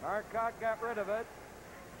 Marcotte got rid of it.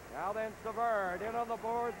 Now then Savard in on the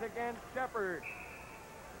boards against Shepard.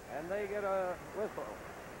 And they get a whistle.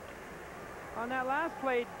 On that last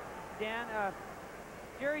play, Dan,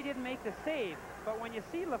 Jerry didn't make the save. But when you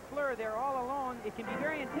see Lafleur there all alone, it can be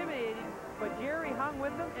very intimidating. But Jerry hung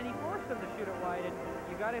with him, and he forced him to shoot it wide. And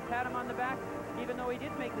you got to pat him on the back, even though he did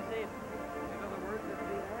make the save. In other words, it's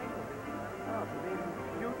the angle. Oh, so they didn't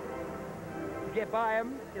shoot to get by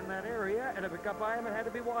him in that area, and if it got by him, it had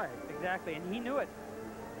to be wide. Exactly, and he knew it.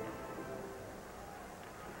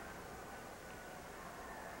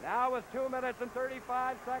 Now with 2 minutes and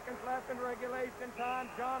 35 seconds left in regulation time,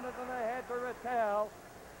 Jonathan ahead to Rattel.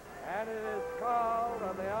 And it is called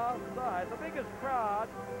on the offside. The biggest crowd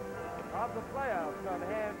of the playoffs on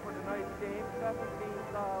hand for tonight's game,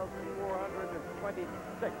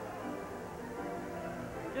 17,426.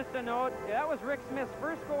 Just a note, that was Rick Smith's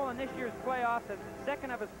first goal in this year's playoffs and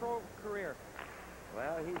second of his pro career.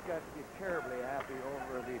 Well, he's got to be terribly happy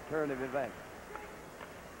over the turn of events.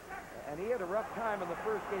 And he had a rough time in the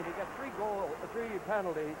first game. He got 3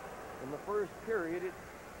 penalties in the first period.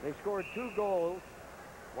 They scored 2 goals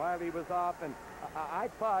while he was off, and I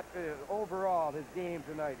thought overall his game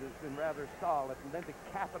tonight has been rather solid, and then to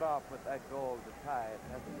cap it off with that goal to tie it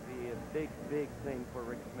has to be a big, big thing for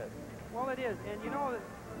Rick Smith. Well, it is, and you know,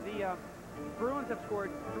 the Bruins have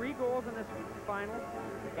scored 3 goals in this final,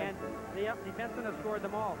 and the defensemen have scored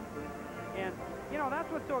them all. And, you know, that's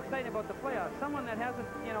what's so exciting about the playoffs. Someone that hasn't,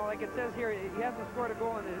 you know, like it says here, he hasn't scored a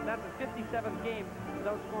goal, and that's his 57th game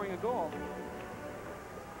without scoring a goal.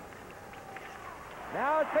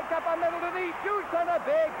 Now it's picked up on Middleton. He shoots on a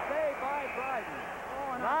big save by Bryden.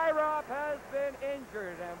 Oh, Nyrop has been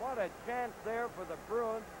injured, and what a chance there for the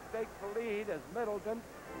Bruins to take the lead as Middleton,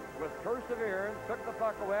 with perseverance, took the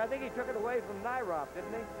puck away. I think he took it away from Nyrop,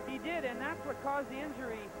 didn't he? He did, and that's what caused the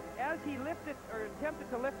injury. As he lifted, or attempted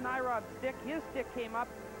to lift Nyrop's stick, his stick came up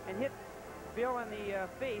and hit Bill in the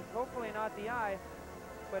face, hopefully not the eye,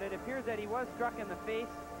 but it appears that he was struck in the face.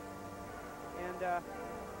 And,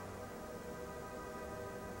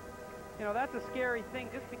 you know, that's a scary thing,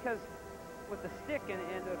 just because with the stick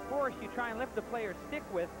and the force you try and lift the player's stick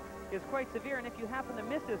with is quite severe, and if you happen to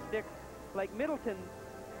miss his stick, like Middleton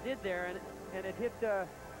did there, and it hit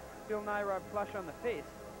Bill Nyrop flush on the face.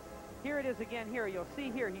 Here it is again here. You'll see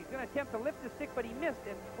here, he's going to attempt to lift the stick, but he missed,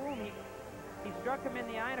 and boom, he struck him in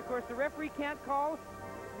the eye, and of course the referee can't call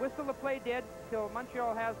whistle the play dead till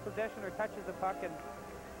Montreal has possession or touches the puck, and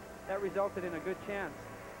that resulted in a good chance.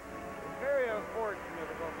 Very unfortunate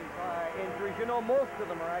about these eye injuries. You know, most of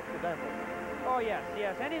them are accidental. Oh, yes,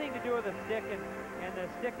 yes. Anything to do with the stick and the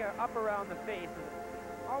stick up around the face is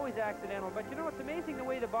always accidental. But, you know, it's amazing the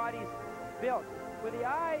way the body's built. With the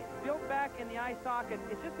eye built back in the eye socket,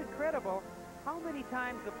 it's just incredible how many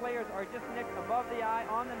times the players are just nicked above the eye,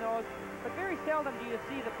 on the nose, but very seldom do you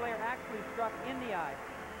see the player actually struck in the eye.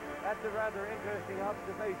 That's a rather interesting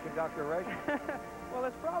observation, Dr. Reich. Well,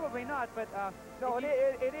 it's probably not, but... no,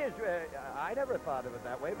 it is. I never thought of it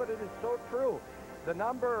that way, but it is so true. The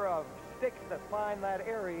number of sticks that find that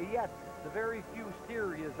area, yet the very few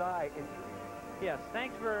serious eye injuries. Yes,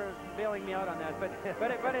 thanks for bailing me out on that, but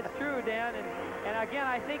it's true, Dan, and again,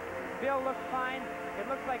 I think Bill looks fine. It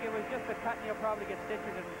looks like it was just a cut, and he'll probably get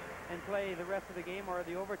stitches and play the rest of the game or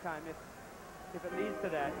the overtime if it leads to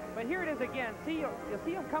that. But here it is again. See, you'll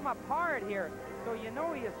see him come up hard here, so you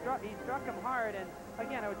know he struck him hard, and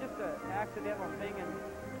again, it was just an accidental thing, and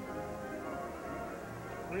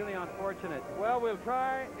really unfortunate. Well, we'll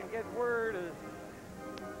try and get word as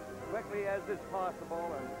quickly as is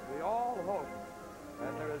possible, and we all hope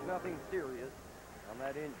that there is nothing serious on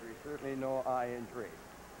that injury, certainly no eye injury.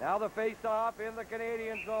 Now the face-off in the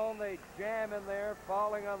Canadian zone. They jam in there,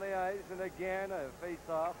 falling on the ice, and again a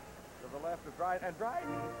face-off to the left of Dryden. And Dryden,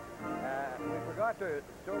 we forgot to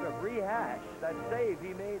sort of rehash that save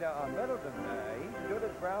he made on Middleton. He stood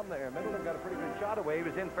his ground there. Middleton got a pretty good shot away. He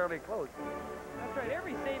was in fairly close. That's right.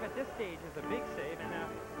 Every save at this stage is a big save, and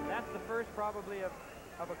that's the first probably of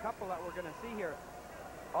a couple that we're going to see here.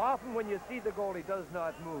 Often when you see the goalie does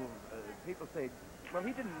not move, people say, well,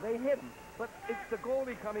 he didn't, they hit him. But it's the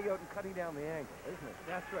goalie coming out and cutting down the angle, isn't it?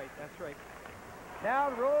 That's right, that's right. Now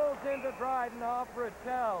it rolls into Dryden off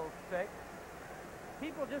Rattel's stick.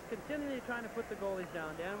 People just continually trying to put the goalies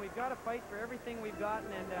down, Dan. We've got to fight for everything we've gotten,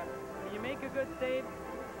 and when you make a good save,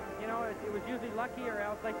 you know, it was usually lucky, or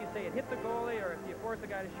else, like you say, it hit the goalie, or if you force a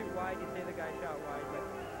guy to shoot wide, you say the guy shot wide. But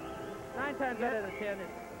 9 times out of 10,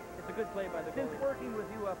 it's a good play by the goalie. Since working with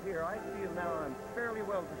you up here, I feel now I'm fairly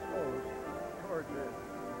well disposed towards the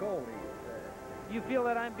goalie. You feel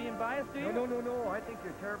that I'm being biased, do you? No. I think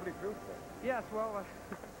you're terribly truthful. Yes, well,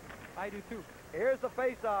 I do too. Here's the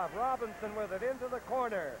face-off. Robinson with it into the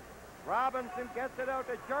corner. Robinson gets it out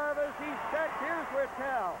to Jarvis. He's checked. Here's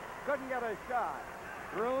Rattel. Couldn't get a shot.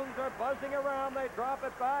 Bruins are buzzing around. They drop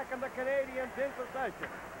it back, and the Canadiens in possession.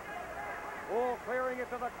 Bull clearing it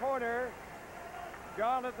to the corner.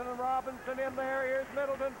 Jonathan and Robinson in there. Here's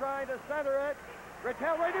Middleton trying to center it.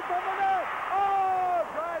 Rattel right in front of the net. Oh!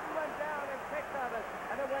 Dryden went down and picked at it,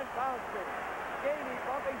 and it went bouncing. Gamey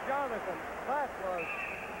bumping Jonathan. That was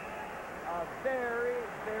a very,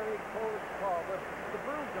 very close call. But the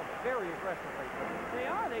Bruins are very aggressive. They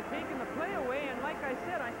are. They've taken the play away, and like I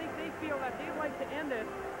said, I think they feel that they'd like to end it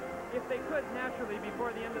if they could, naturally,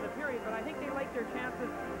 before the end of the period. But I think they like their chances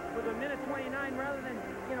with a minute 29 rather than,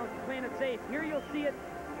 you know, playing it safe. Here you'll see it.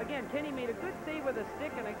 Again, Kenny made a good save with a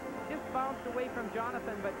stick, and it just bounced away from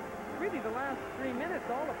Jonathan. But really, the last 3 minutes,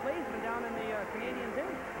 all the plays been down in the Canadiens'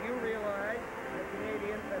 end. You realize the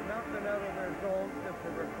Canadiens have not been out of their zone since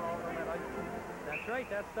they were called on that ice. That's right.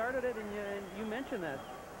 That started it, and you mentioned that.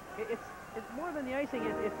 It's more than the icing.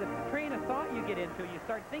 It's a train of thought you get into. You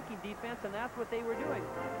start thinking defense, and that's what they were doing.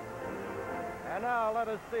 And now let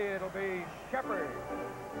us see. It'll be Shepard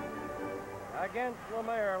against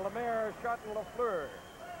Lemaire. Lemaire shot in Lafleur.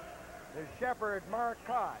 There's Shepard,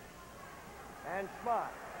 Marcotte, and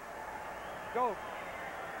Schmott. Stokes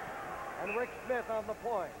and Rick Smith on the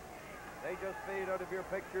point. They just fade out of your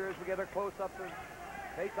picture as we get a close-up to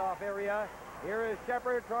face-off area. Here is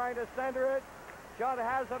Shepard trying to center it. Shot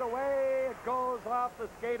has it away. It goes off the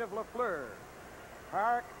skate of Lafleur.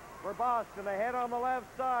 Park for Boston ahead on the left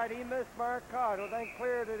side. He missed Marcotte, who then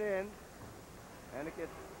cleared it in. And it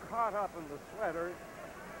gets caught up in the sweater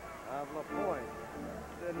of LaPointe.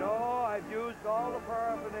 Said, no, I've used all the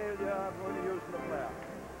paraphernalia I'm going to use in the playoffs.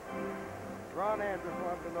 Ron Andrews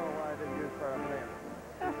wanted to know why I didn't use paraphernalia.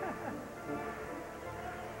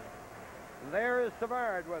 And there is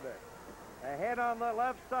Savard with it. Ahead on the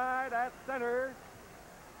left side at center.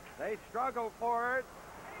 They struggle for it.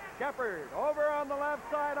 Shepard over on the left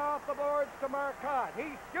side off the boards to Marcotte.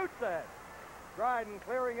 He shoots it. Dryden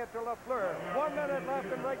clearing it to Lafleur. 1 minute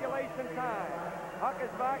left in regulation time. Puck is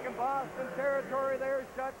back in Boston territory. There's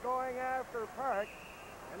shot going after Park.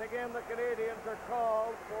 And again, the Canadiens are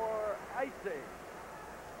called for icing.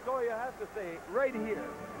 So you have to say, right here,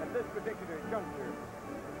 at this particular juncture,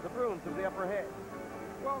 the Bruins have the upper hand.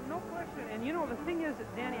 Well, no question. And, you know, the thing is,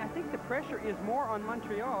 Danny, I think the pressure is more on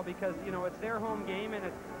Montreal because, you know, it's their home game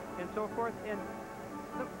and so forth. And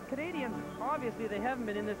the Canadiens, obviously, they haven't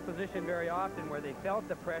been in this position very often where they felt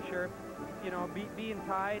the pressure, you know, being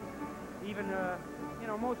tied. Even, you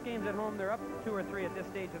know, most games at home, they're up 2 or 3 at this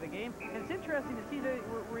stage of the game. And it's interesting to see they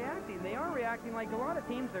were reacting. They are reacting like a lot of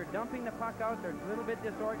teams. They're dumping the puck out. They're a little bit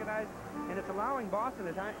disorganized. And it's allowing Boston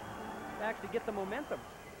to actually get the momentum.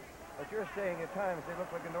 But you're saying at times they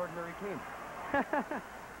look like an ordinary team.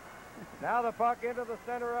 Now the puck into the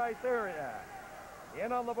center ice area.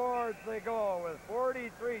 In on the boards they go with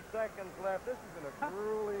 43 seconds left. This has been a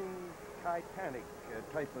grueling, titanic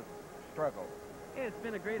type of struggle. It's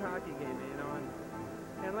been a great hockey game, you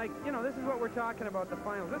know, and like, you know, this is what we're talking about, the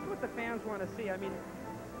finals. This is what the fans want to see. I mean,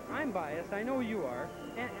 I'm biased. I know you are.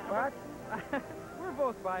 What? We're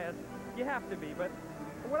both biased. You have to be, but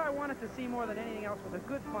what I wanted to see more than anything else was a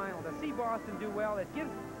good final. To see Boston do well, it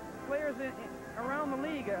gives players around the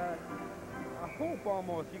league a hope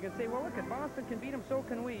almost. You can say, well, look, if Boston can beat them, so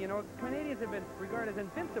can we. You know, Canadiens have been regarded as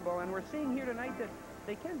invincible, and we're seeing here tonight that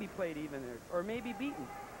they can be played even or maybe beaten.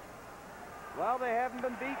 Well, they haven't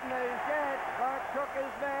been beaten as yet. Clark took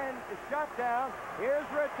his man, shut down. Here's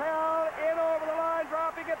Rattel in over the line,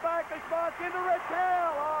 dropping it back to Schmott into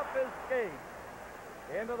Rattel off his skate.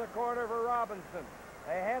 Into the corner for Robinson.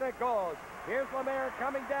 Ahead it goes. Here's Lemaire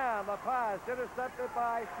coming down. The pass intercepted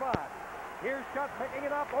by Schmott. Here's Schutt picking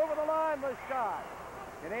it up over the line with shot.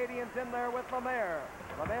 Canadiens in there with Lemaire.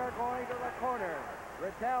 Lemaire going to the corner.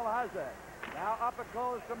 Rattel has it. Now up it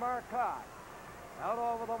goes to Marcotte. Out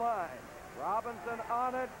over the line. Robinson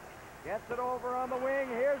on it. Gets it over on the wing.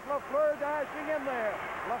 Here's Lafleur dashing in there.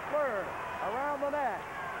 Lafleur around the net.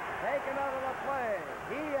 Taken out of the play.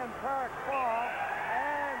 He and Park fall.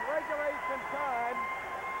 And regulation time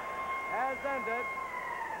has ended.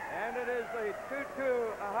 And it is a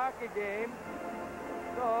 2-2 hockey game.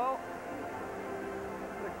 So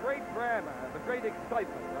the great drama, the great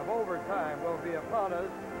excitement of overtime will be upon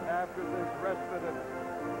us after this respite of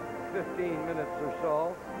 15 minutes or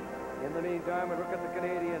so. In the meantime, we look at the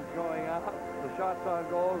Canadiens going out. The shots on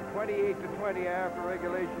goal, 28-20 after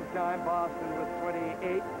regulation time. Boston with 28.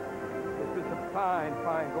 There's been some fine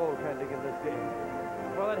goaltending in this game.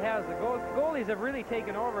 Well, it has. The goalies have really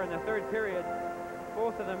taken over in the third period.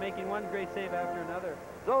 Both of them making one great save after another.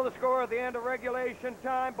 So the score at the end of regulation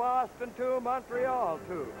time, Boston 2, Montreal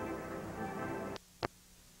 2.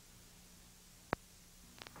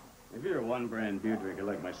 If you're a one-brand beer drinker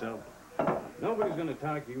like myself, nobody's going to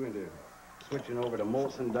talk you into switching over to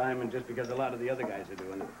Molson Diamond just because a lot of the other guys are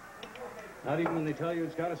doing it. Not even when they tell you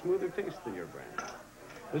it's got a smoother taste than your brand.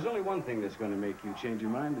 There's only one thing that's going to make you change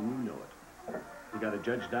your mind, and you know it. You got to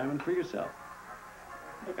judge Diamond for yourself.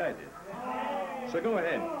 Like I did. So go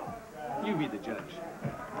ahead. You be the judge.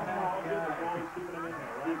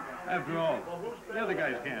 After all, the other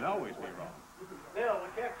guys can't always be wrong. Bill,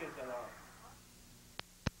 the captain's along.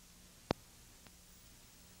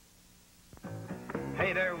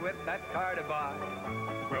 Hey there with that car to buy.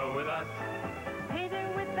 Grow with us. Hey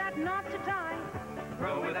there with that knot to tie.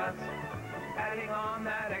 Grow with us. Adding on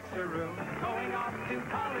that extra room. Going off to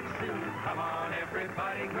college soon. Come on,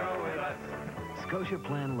 everybody, grow with us. Scotia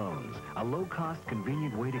Plan Loans, a low-cost,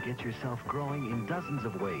 convenient way to get yourself growing in dozens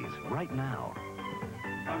of ways right now.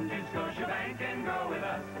 Come to Scotia Bank and grow with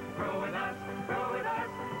us. Grow with us. Grow with us.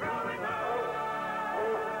 Grow with us.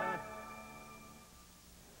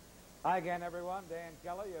 Hi again, everyone. Dan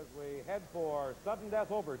Kelly as we head for sudden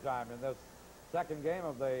death overtime in this second game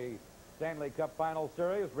of the Stanley Cup Final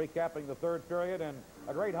Series, recapping the third period in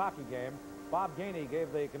a great hockey game. Bob Gainey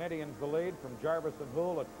gave the Canadiens the lead from Jarvis and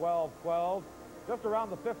Houle at 12-12. Just around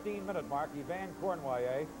the 15-minute mark, Yvan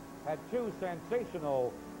Cournoyer had two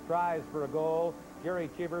sensational tries for a goal. Jerry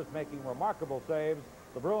Cheevers making remarkable saves.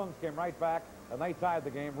 The Bruins came right back, and they tied the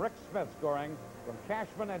game. Rick Smith scoring from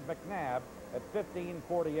Cashman and McNabb at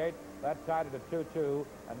 15:48. That tied it at 2-2,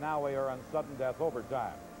 and now we are on sudden death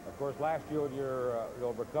overtime. Of course, last year,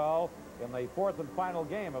 you'll recall, in the fourth and final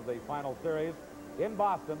game of the final series in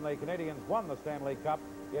Boston, the Canadiens won the Stanley Cup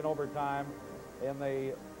in overtime in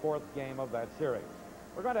the fourth game of that series.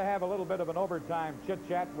 We're going to have a little bit of an overtime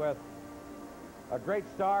chit-chat with a great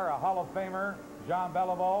star, a Hall of Famer, Jean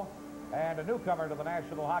Beliveau, and a newcomer to the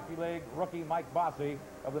National Hockey League, rookie Mike Bossy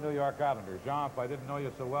of the New York Islanders. Jean, if I didn't know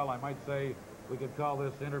you so well, I might say we could call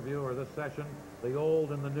this interview or this session the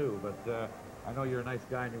old and the new, but I know you're a nice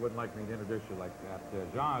guy and you wouldn't like me to introduce you like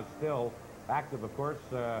that. Jean is still active, of course,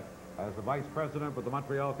 as the vice president with the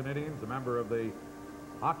Montreal Canadiens, a member of the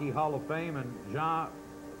Hockey Hall of Fame. And Jean,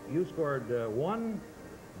 you scored one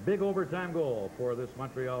big overtime goal for this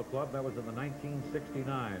Montreal club. That was in the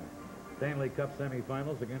 1969 Stanley Cup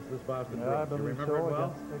semifinals against this Boston Bruins. I believe remember so, it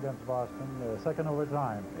well? against Boston. Second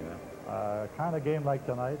overtime. Yeah. Kind of game like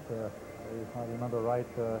tonight. If I remember right,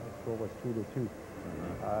 the score was 2-2.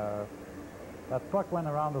 That puck went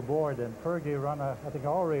around the board, and Fergie ran, I think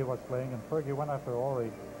Ori was playing, and Fergie went after Ori.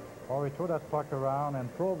 Ori threw that puck around,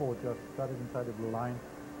 and Provo just got it inside the blue line.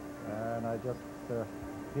 And I just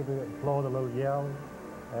gave Claude a little yell.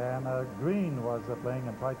 And Green was playing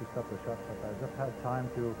and tried to stop the shot, but I just had time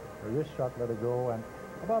to wrist shot, let it go. And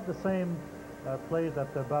about the same play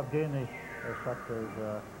that Bob Gainey shot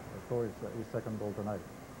scored his second goal tonight.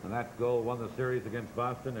 And that goal won the series against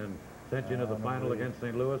Boston and sent you into the final against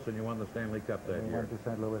St. Louis, and you won the Stanley Cup that year. Went to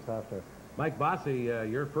St. Louis after. Mike Bossy,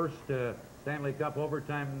 your first Stanley Cup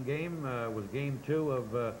overtime game was Game 2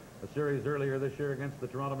 of a series earlier this year against the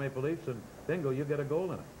Toronto Maple Leafs, and bingo, you get a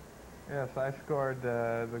goal in it. Yes, I scored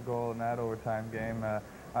the goal in that overtime game.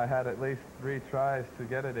 I had at least 3 tries to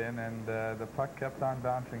get it in, and the puck kept on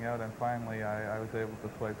bouncing out, and finally I was able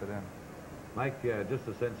to swipe it in. Mike, just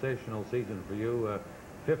a sensational season for you.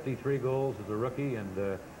 53 goals as a rookie,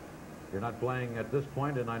 and you're not playing at this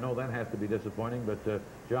point, and I know that has to be disappointing, but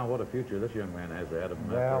John, what a future this young man has ahead of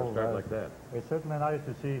him after a start like that. It's certainly nice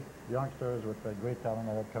to see youngsters with great talent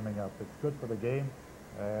coming up. It's good for the game,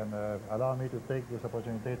 and allow me to take this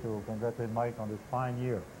opportunity to congratulate Mike on this fine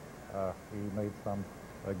year. He made some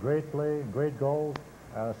great play, great goals.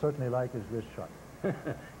 Certainly like his wrist shot.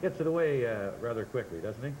 Gets it away rather quickly,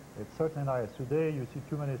 doesn't he? It's certainly nice. Today you see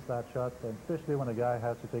too many slap shots, and especially when a guy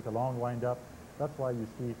has to take a long wind-up. That's why you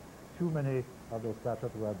see too many of those slap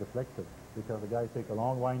shots were deflected, because the guys take a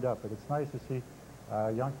long wind-up. But it's nice to see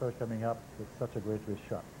youngsters coming up with such a great wrist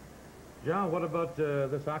shot. John, what about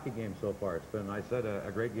this hockey game so far? It's been, I said,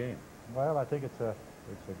 a great game. Well, I think it's a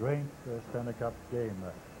great Stanley Cup game.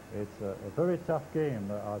 It's a very tough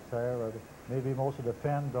game out there. Maybe most of the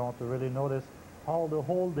fans don't really notice all the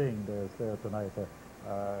holding there's there tonight.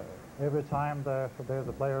 Every time there's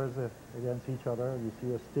the players against each other, you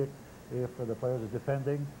see a stick if the players are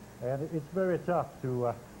defending, and it's very tough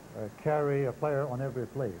to carry a player on every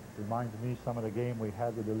play. It reminds me some of the game we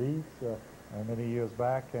had with the Leafs many years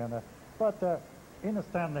back. But in a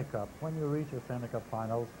Stanley Cup, when you reach a Stanley Cup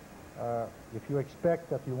Finals, if you expect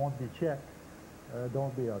that you won't be checked,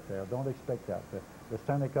 don't be out there. Don't expect that. The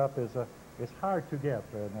Stanley Cup is it's hard to get.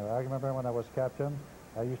 And I remember when I was captain,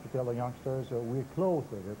 I used to tell the youngsters, we're close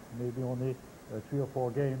with it, maybe only 3 or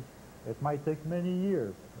 4 games. It might take many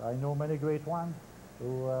years. I know many great ones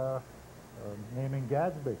who, naming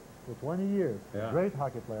Gadsby, for 20 years, great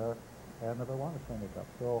hockey player, and never won a Stanley Cup.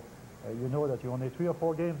 So you know that you're only 3 or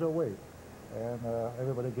 4 games away, and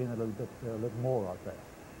everybody gain a little more out there.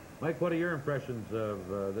 Mike, what are your impressions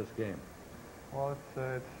of this game? Well,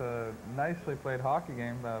 it's a nicely played hockey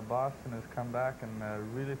game. Boston has come back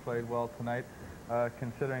and really played well tonight,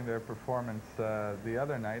 considering their performance the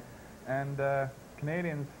other night. And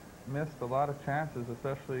Canadiens missed a lot of chances,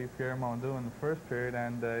 especially Pierre Mondeau in the first period,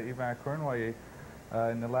 and Yvan Cournoyer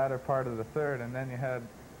in the latter part of the third, and then you had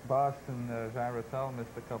Boston, Jean Rattel missed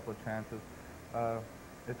a couple of chances.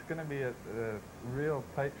 It's going to be a real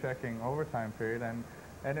tight-checking overtime period,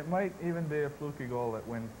 and it might even be a fluky goal that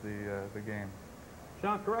wins the game.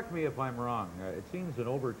 Sean, correct me if I'm wrong. It seems in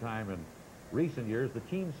overtime in recent years, the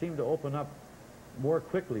teams seem to open up more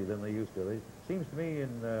quickly than they used to. It seems to me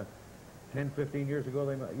in 10, 15 years ago,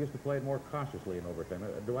 they used to play it more cautiously in overtime.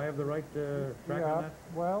 Do I have the right track on that?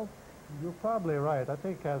 Well, you're probably right. I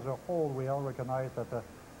think as a whole, we all recognize that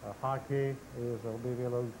hockey is maybe a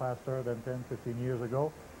little faster than 10, 15 years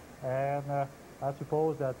ago. And I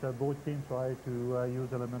suppose that both teams try to use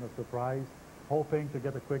element of surprise, hoping to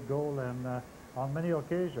get a quick goal, and on many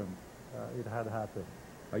occasions, it had happened.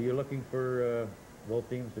 Are you looking for both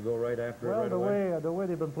teams to go right after it well, right away? The way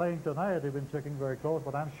they've been playing tonight, they've been checking very close,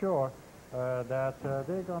 but I'm sure that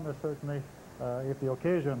they're going to certainly, if the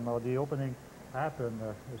occasion or the opening happen,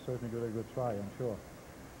 they're certainly going to give it a good try, I'm sure.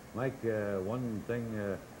 Mike, one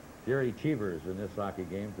thing, Jerry Cheevers in this hockey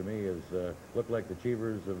game to me is looked like the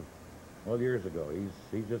Cheevers of, well, years ago.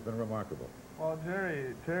 He's just been remarkable. Well,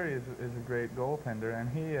 Jerry is a great goaltender, and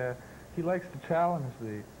he likes to challenge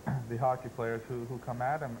the hockey players who come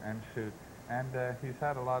at him and shoot. And he's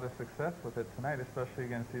had a lot of success with it tonight, especially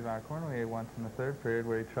against Yvan Cornelier once in the third period,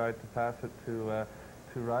 where he tried to pass it to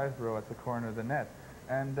Riseborough at the corner of the net.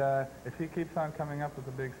 And if he keeps on coming up with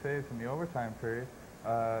the big saves in the overtime period,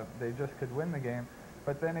 they just could win the game.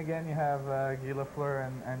 But then again, you have Guy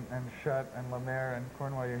Lafleur and Schutt and Lemaire and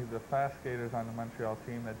Cornelier, the fast skaters on the Montreal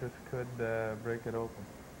team that just could break it open.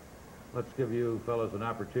 Let's give you fellas an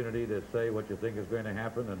opportunity to say what you think is going to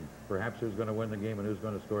happen and perhaps who's going to win the game and who's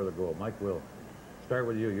going to score the goal. Mike, we'll start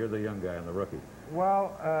with you. You're the young guy and the rookie.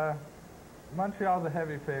 Well, Montreal's a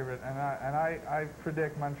heavy favorite, and I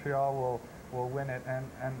predict Montreal will win it,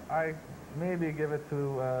 and I maybe give it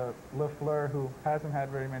to Lafleur, who hasn't had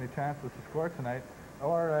very many chances to score tonight,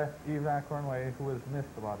 or Yvan Cornelier, who has missed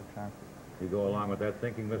a lot of chances. You go along with that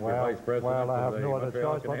thinking, Mr. Vice President well, I have of the no other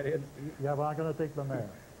Montreal choice, Canadiens? Yeah, but I'm going to take Lemaire.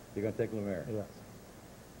 You're going to take Lemaire? Yes.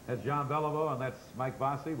 That's John Beliveau, and that's Mike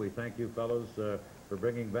Bossy. We thank you, fellows, for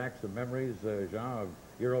bringing back some memories, Jean, of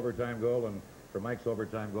your overtime goal and for Mike's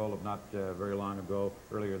overtime goal of not very long ago,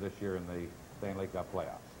 earlier this year in the Stanley Cup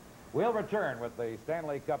playoffs. We'll return with the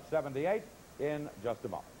Stanley Cup 78 in just a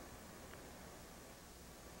moment.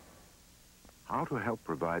 How to help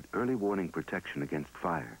provide early warning protection against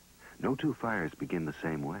fire. No two fires begin the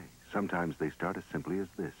same way. Sometimes they start as simply as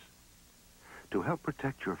this. To help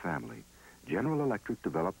protect your family, General Electric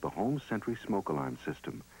developed the Home Sentry smoke alarm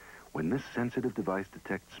system. When this sensitive device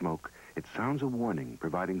detects smoke, it sounds a warning,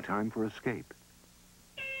 providing time for escape.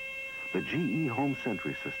 The GE Home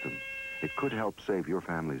Sentry system. It could help save your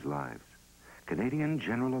family's lives. Canadian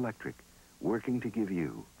General Electric, working to give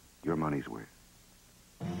you your money's worth.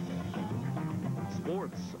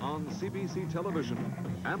 Sports on CBC television,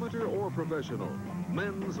 amateur or professional,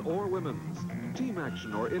 men's or women's, team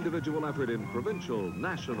action or individual effort in provincial,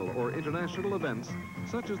 national, or international events,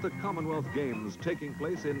 such as the Commonwealth Games taking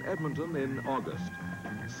place in Edmonton in August.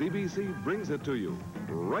 CBC brings it to you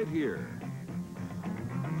right here.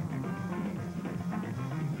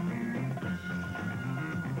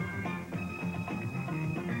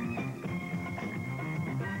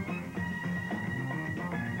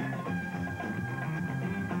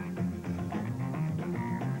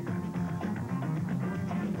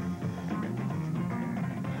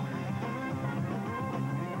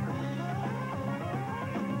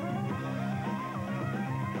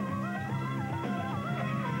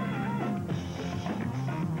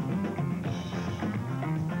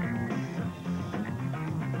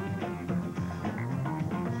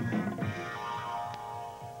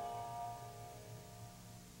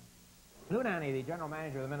 Lou Nanny, the general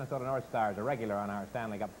manager of the Minnesota North Stars, a regular on our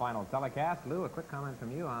Stanley Cup final telecast. Lou, a quick comment from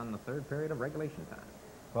you on the third period of regulation time.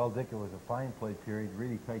 Well, Dick, it was a fine play period,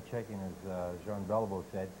 really tight checking, as Jean Beliveau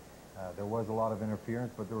said. There was a lot of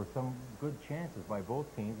interference, but there were some good chances by both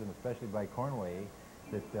teams, and especially by Cornway,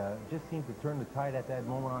 that just seemed to turn the tide at that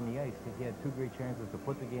moment on the ice. He had two great chances to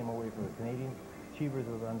put the game away for the Canadians. Cheevers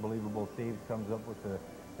with unbelievable saves comes up with the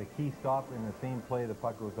key stop in the same play. The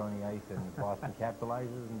puck goes on the ice, and Boston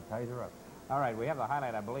capitalizes and ties her up. All right, we have the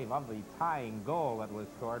highlight, I believe, of the tying goal that was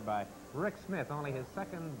scored by Rick Smith, only his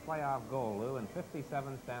second playoff goal, Lou, in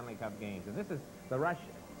 57 Stanley Cup games. And this is the rush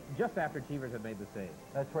just after Cheevers had made the save.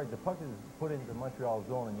 That's right. The puck is put into Montreal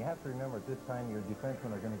zone, and you have to remember at this time your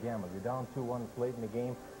defensemen are going to gamble. You're down 2-1, it's late in the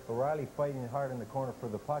game. O'Reilly fighting hard in the corner for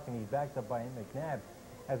the puck, and he's backed up by McNabb.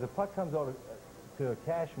 As the puck comes out to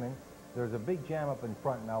Cashman, there's a big jam up in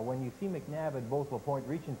front. Now, when you see McNabb and both Lapointe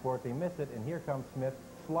reaching for it, they miss it, and here comes Smith,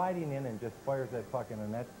 sliding in and just fires that puck in the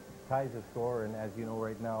net, ties the score, and as you know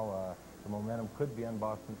right now, the momentum could be on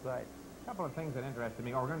Boston's side. A couple of things that interested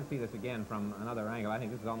me. Oh, we're going to see this again from another angle. I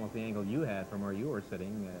think this is almost the angle you had from where you were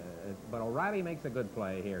sitting. But O'Reilly makes a good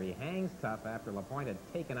play here. He hangs tough after Lapointe had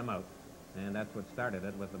taken him out. And that's what started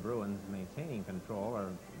it, with the Bruins maintaining control. Or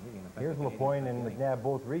here's Lapointe and McNabb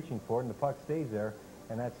both reaching for it, and the puck stays there.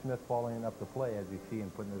 And that's Smith following up the play, as you see,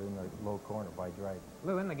 and putting it in the low corner by Dryden.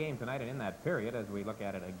 Lou, in the game tonight and in that period, as we look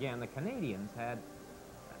at it again, the Canadiens had,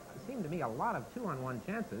 it seemed to me, a lot of 2-on-1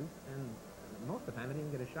 chances, and most of the time they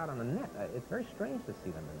didn't get a shot on the net. It's very strange to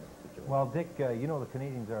see them in this situation. Well, Dick, you know the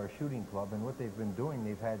Canadiens are a shooting club, and what they've been doing,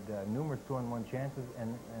 they've had numerous 2-on-1 chances,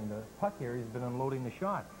 and the puck area has been unloading the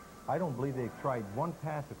shot. I don't believe they've tried one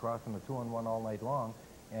pass across on the 2-on-1 all night long.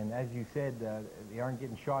 And as you said, they aren't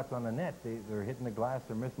getting shots on the net. They're hitting the glass,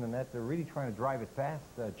 they're missing the net. They're really trying to drive it past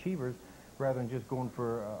Cheevers rather than just going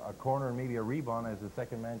for a corner and maybe a rebound as the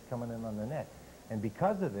second man's coming in on the net. And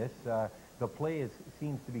because of this, the play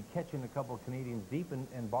seems to be catching a couple of Canadians deep,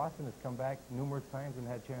 and Boston has come back numerous times and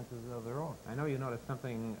had chances of their own. I know you noticed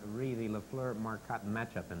something, the Lafleur-Marcotte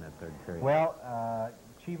matchup in that third period. Well,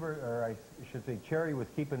 Cheever, or I should say Cherry, was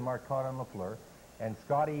keeping Marcotte on Lafleur. And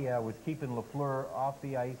Scotty was keeping Lafleur off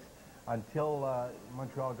the ice until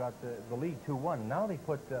Montreal got the lead 2-1. Now they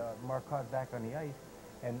put Marcotte back on the ice,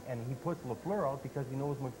 and he puts Lafleur out because he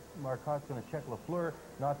knows Marcotte's going to check Lafleur,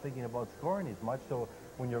 not thinking about scoring as much. So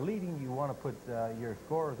when you're leading, you want to put your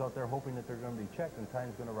scorers out there hoping that they're going to be checked and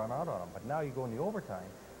time's going to run out on them. But now you go in the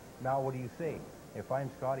overtime. Now what do you say? If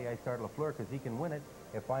I'm Scotty, I start Lafleur because he can win it.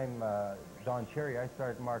 If I'm Don Cherry, I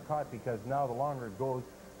start Marcotte because now the longer it goes,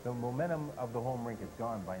 the momentum of the home rink is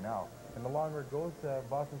gone by now. And the longer it goes,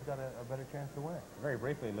 Boston's got a better chance to win it. Very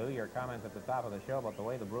briefly, Lou, your comments at the top of the show about the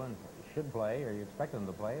way the Bruins should play, or you expect them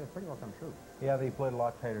to play, has pretty well come true. Yeah, they played a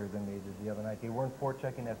lot tighter than they did the other night. They weren't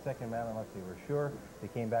forechecking that second man unless they were sure. They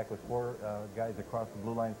came back with four guys across the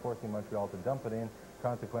blue line, forcing Montreal to dump it in.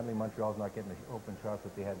 Consequently, Montreal's not getting the open shots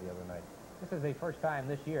that they had the other night. This is the first time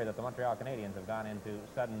this year that the Montreal Canadiens have gone into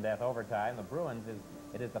sudden death overtime. The Bruins,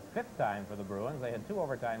 it is the 5th time for the Bruins. They had 2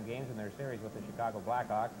 overtime games in their series with the Chicago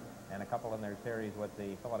Blackhawks and a couple in their series with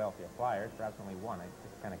the Philadelphia Flyers, perhaps only one. I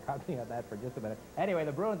just kind of caught me on that for just a minute. Anyway,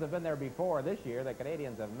 the Bruins have been there before this year. The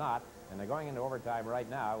Canadiens have not, and they're going into overtime right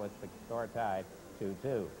now with the score tied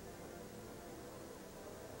 2-2.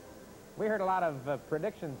 We heard a lot of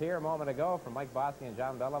predictions here a moment ago from Mike Bossy and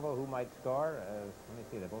John Beliveau, who might score. Let me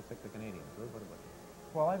see, they both picked the Canadiens.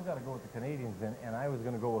 Well, I've got to go with the Canadiens, and I was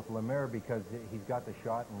going to go with Lemaire because he's got the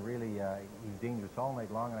shot, and really he's dangerous all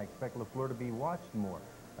night long, and I expect Lafleur to be watched more.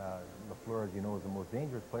 Lafleur, as you know, is the most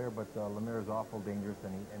dangerous player, but Lemaire is awful dangerous,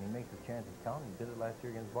 and he makes his chances count. He did it last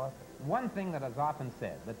year against Boston. One thing that is often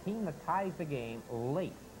said, the team that ties the game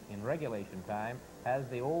late in regulation time has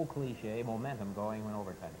the old cliche momentum going when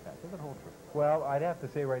overtime starts. Does it hold true? Well, I'd have to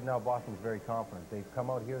say right now Boston's very confident. They've come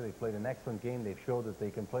out here, they've played an excellent game, they've showed that they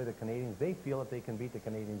can play the Canadiens. They feel that they can beat the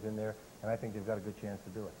Canadiens in there, and I think they've got a good chance to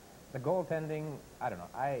do it. The goaltending, I don't know.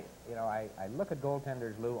 I look at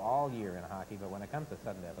goaltenders, Lou, all year in hockey, but when it comes to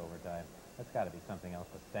sudden death overtime, that's got to be something else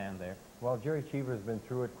to stand there. Well, Jerry Cheever's been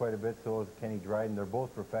through it quite a bit, so has Kenny Dryden. They're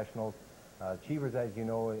both professionals. Cheevers, as you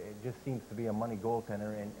know, it just seems to be a money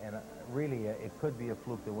goaltender, and really it could be a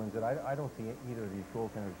fluke that wins it. I don't see either of these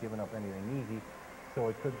goaltenders giving up anything easy, so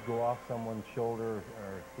it could go off someone's shoulder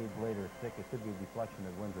or skate blade or stick. It could be a deflection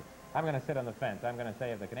that wins it. I'm going to sit on the fence. I'm going to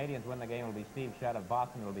say if the Canadiens win the game, it'll be Steve Shutt. Of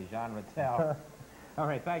Boston, it'll be Jean Rattel. All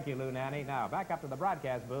right, thank you, Lou Nanny. Now, back up to the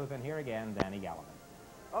broadcast booth, and here again, Danny Gallivan.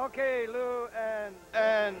 Okay, Lou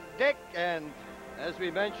and Dick, and as we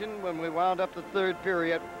mentioned when we wound up the third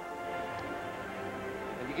period,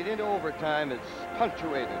 when you get into overtime, it's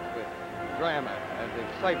punctuated with drama and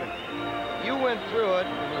excitement. You went through it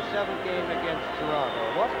in the 7th game against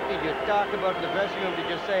Toronto. What did you talk about in the dressing room?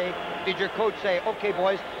 Did your coach say, okay,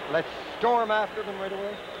 boys, let's storm after them right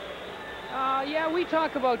away? Yeah, we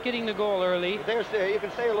talk about getting the goal early. You can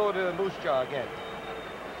say hello to Moose Jaw again.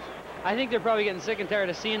 I think they're probably getting sick and tired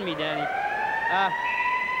of seeing me, Danny.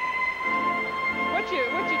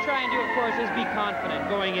 What you try and do, of course, is be confident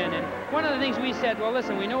going in. And one of the things we said, well,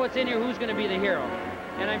 listen, we know what's in here, who's going to be the hero?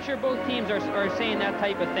 And I'm sure both teams are saying that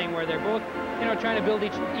type of thing where they're both, trying to build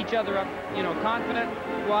each other up,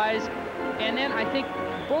 confident-wise. And then I think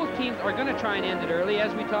both teams are going to try and end it early,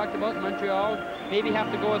 as we talked about. Montreal maybe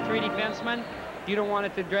have to go with 3 defensemen. You don't want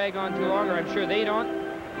it to drag on too long, or I'm sure they don't.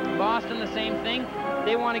 Boston, the same thing.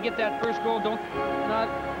 They want to get that first goal.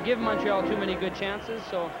 Not give Montreal too many good chances.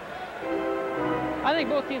 So I think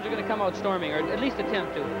both teams are going to come out storming, or at least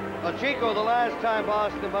attempt to. Well, Chico, the last time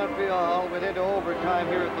Boston and Montreal went into overtime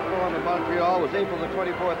here at the Forum in Montreal was April the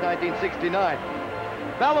 24th, 1969.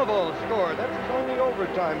 Belleville scored. That's his only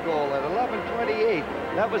overtime goal at 11:28.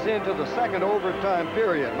 That was into the second overtime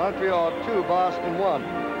period. Montreal 2, Boston 1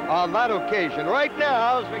 on that occasion. Right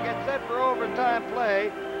now, as we get set for overtime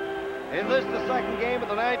play, in this, the second game of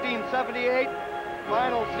the 1978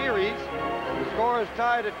 final series, the score is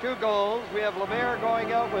tied at 2 goals. We have Lemaire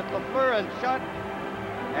going out with Lafleur and Schutt,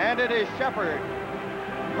 and it is Shepard,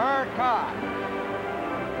 Marcotte,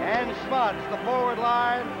 and Schmutz, the forward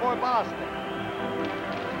line for Boston.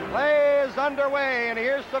 Play is underway, and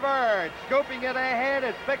here's Savard scooping it ahead.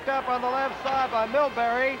 It's picked up on the left side by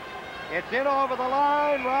Milbury. It's in over the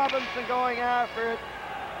line. Robinson going after it,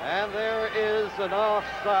 and there is an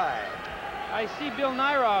offside. I see Bill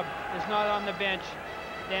Nyrob is not on the bench,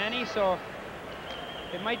 Danny, so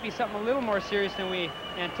it might be something a little more serious than we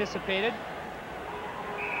anticipated.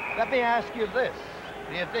 Let me ask you this.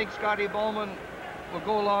 Do you think Scotty Bowman will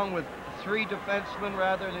go along with 3 defensemen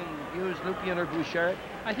rather than use Lupien or Bouchard?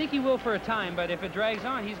 I think he will for a time, but if it drags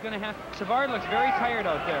on, he's going to have... Savard looks very tired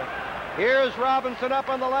out there. Here's Robinson up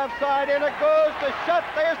on the left side, and it goes to Schutt.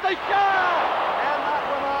 There's the shot! And that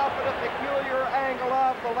went off at a peculiar angle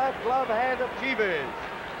off the left glove hand of Chivas.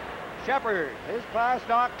 Shepard, his pass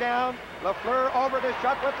knocked down. Lafleur over to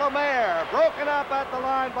Schutt with Lemaire. Broken up at the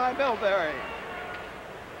line by Milbury.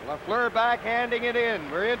 Lafleur backhanding it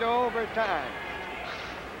in. We're into overtime.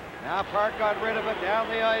 Now Park got rid of it. Down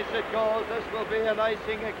the ice it goes. This will be an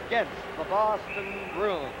icing against the Boston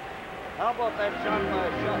Bruins. How about that shot by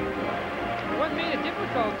Schutt? What made it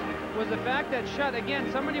difficult was the fact that Schutt,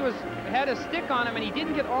 again, somebody had a stick on him and he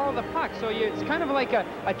didn't get all the puck. So it's kind of like a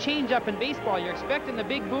change-up in baseball. You're expecting the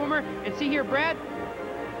big boomer, and see here, Brad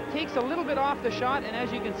takes a little bit off the shot, and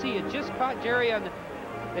as you can see, it just caught Jerry on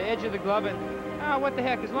the edge of the glove, and what the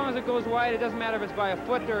heck, as long as it goes wide, it doesn't matter if it's by a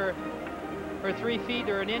foot or 3 feet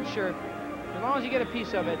or an inch, or as long as you get a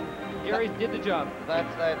piece of it. Jerry did the job.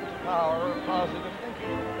 That's that power of positive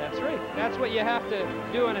thinking. That's right. That's what you have to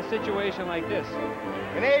do in a situation like this.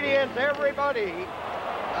 Canadiens, everybody.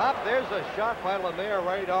 Up, there's a shot by Lemaire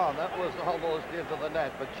right on. That was almost into the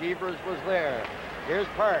net, but Cheevers was there. Here's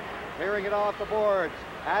Park, clearing it off the boards.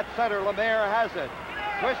 At center, Lemaire has it.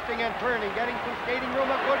 Twisting and turning, getting some skating room.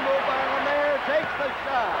 A good move by Lemaire. Takes the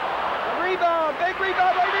shot. The rebound, big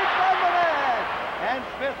rebound right in front of the net. And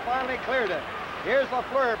Smith finally cleared it. Here's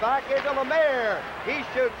Lafleur back into Lemaire. He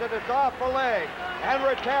shoots it. It's off the leg. And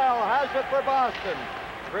Rattel has it for Boston.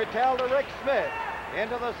 Rattel to Rick Smith.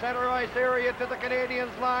 Into the center ice area to the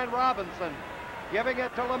Canadiens line. Robinson giving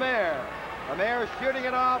it to Lemaire. Lemaire shooting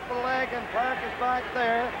it off the leg, and Park is back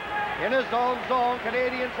there in his own zone.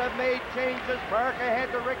 Canadiens have made changes. Park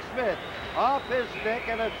ahead to Rick Smith. Off his stick,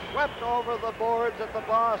 and it's swept over the boards at the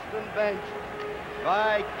Boston bench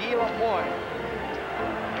by Guy Lapointe.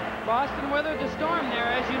 Boston weathered the storm there.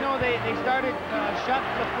 As you know, they started Schutt,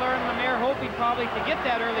 Lafleur, and Lemaire hoping probably to get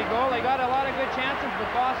that early goal. They got a lot of good chances, but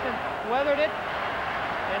Boston weathered it.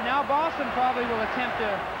 And now Boston probably will attempt to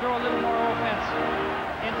throw a little more offense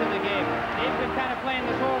into the game. They've been kind of playing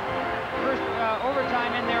this whole first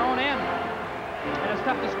overtime in their own end. And it's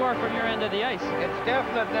tough to score from your end of the ice. It's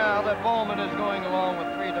definite now that Bowman is going along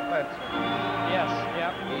with 3 defensemen. Yes,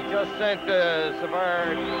 yep. He just sent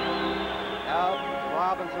Savard out.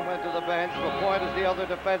 Robinson went to the bench. Lapointe is the other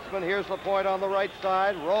defenseman. Here's Lapointe on the right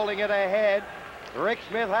side, rolling it ahead. Rick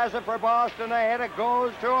Smith has it for Boston. Ahead it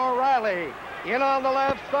goes to O'Reilly. In on the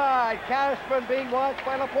left side. Cashman being watched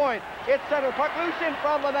by Lapointe. It's center. Puck loose in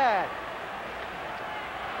from the net.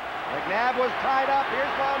 McNabb was tied up.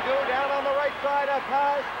 Here's Mondeau down on the right side. A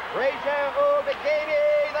pass. Réjean to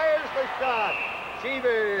Gainey. There's the shot.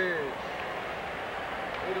 Cheevers.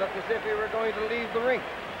 He looked as if he were going to leave the rink.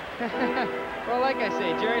 Well, like I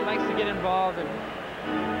say, Jerry likes to get involved and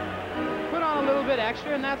put on a little bit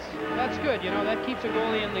extra, and that's good. You know, that keeps a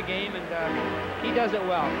goalie in the game, and he does it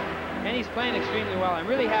well. And he's playing extremely well. I'm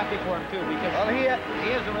really happy for him, too, because... Well, he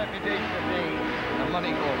has a reputation of being a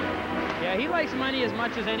money goalie. Yeah, he likes money as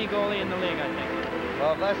much as any goalie in the league, I think.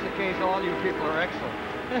 Well, if that's the case, all you people are excellent.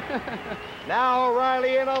 Now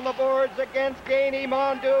O'Reilly in on the boards against Gainey.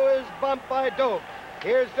 Mondeau is bumped by Doak.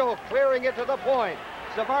 Here's Doak clearing it to the point.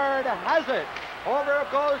 Savard has it. Over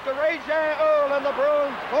it goes to Réjean, and the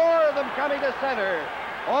Bruins, 4 of them coming to center.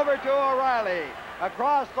 Over to O'Reilly.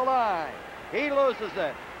 Across the line. He loses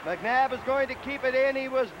it. McNabb is going to keep it in. He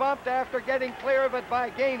was bumped after getting clear of it by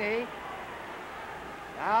Gainey.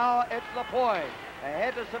 Now it's Lapointe.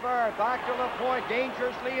 Ahead to Savard. Back to Lapointe.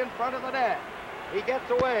 Dangerously in front of the net. He gets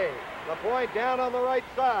away. Lapointe down on the right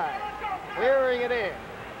side. clearing it in.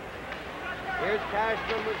 Here's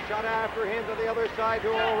Cashman with shot after him to the other side to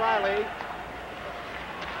O'Reilly.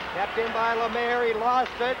 Kept in by Lemaire, he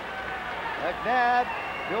lost it. McNabb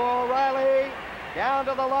to O'Reilly, down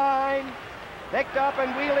to the line. Picked up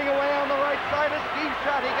and wheeling away on the right side. A ski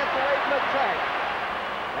shot, he gets away from the check.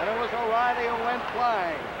 And it was O'Reilly who went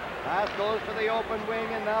flying. Pass goes to the open wing,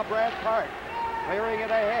 and now Brad Park clearing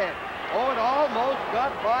it ahead. Oh, it almost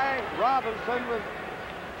got by Robinson with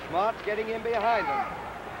Schmotz getting in behind him.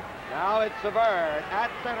 Now it's Savard at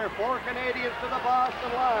center. 4 Canadians to the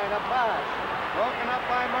Boston line. A pass broken up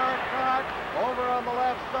by Marcotte. Over on the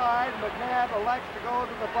left side. McNabb elects to go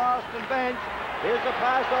to the Boston bench. Here's a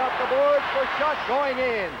pass off the boards for Schutt going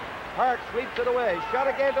in. Park sweeps it away. Schutt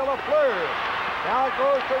again to Lafleur. Now it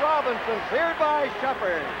goes to Robinson. Cleared by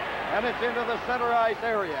Shepard. And it's into the center ice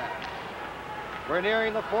area. We're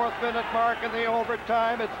nearing the 4th minute mark in the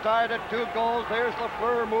overtime. It's tied at 2 goals. There's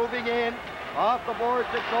Lafleur moving in. Off the boards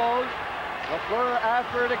it goes. Lafleur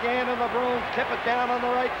after it again, and the Bruins tip it down on the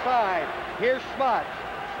right side. Here's Schmotz.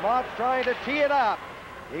 Schmotz trying to tee it up.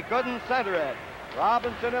 He couldn't center it.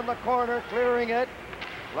 Robinson in the corner clearing it.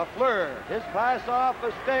 Lafleur, his pass off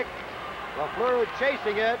a stick. Lafleur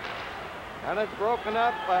chasing it. And it's broken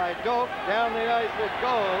up by Doak. Down the ice it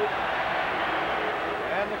goes.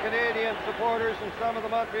 And the Canadian supporters and some of the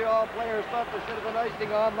Montreal players thought there should have been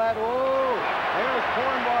icing on that. Oh, there's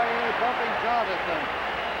Cornwall bumping Jonathan.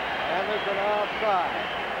 And there's an offside.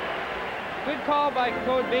 Good call by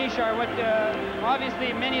Claude Béchard. What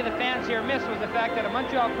obviously many of the fans here missed was the fact that a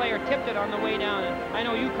Montreal player tipped it on the way down. And I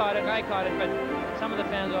know you caught it, I caught it, but some of the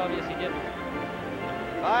fans obviously didn't.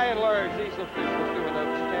 By and large, these officials do an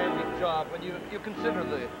outstanding job when you consider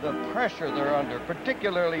the pressure they're under,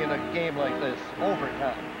 particularly in a game like this,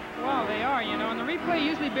 overtime. Well, they are, you know, and the replay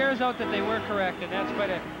usually bears out that they were correct, and that's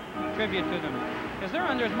quite a tribute to them. Because they're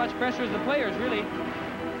under as much pressure as the players, really.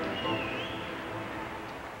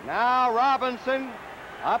 Now Robinson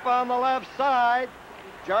up on the left side.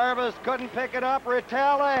 Jarvis couldn't pick it up.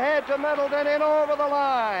 Rattel ahead to Middleton, in over the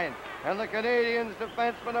line. And the Canadiens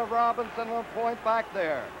defenseman of Robinson, LaPointe back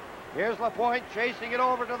there. Here's LaPointe chasing it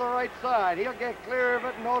over to the right side. He'll get clear of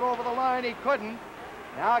it and out over the line. He couldn't.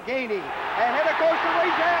 Now Gainey. Ahead it goes to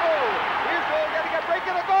Rizzo. Here's Cole getting a break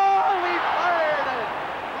in the goal. He fired it.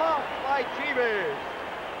 Blocked by Chivas.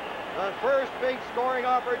 The first big scoring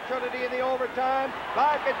opportunity in the overtime.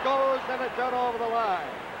 Back it goes, and it's out over the line.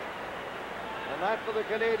 And that for the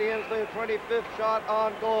Canadiens, their 25th shot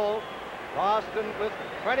on goal. Boston with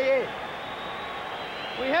 28.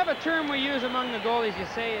 We have a term we use among the goalies. You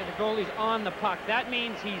say the goalie's on the puck. That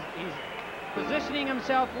means he's positioning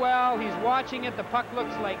himself well. He's watching it. The puck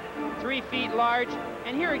looks like 3 feet large.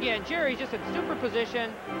 And here again, Jerry's just in super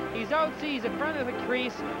position. He's out, he's in front of the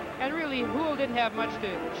crease. And really, Houle didn't have much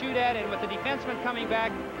to shoot at. And with the defenseman coming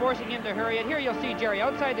back, forcing him to hurry it. Here you'll see Jerry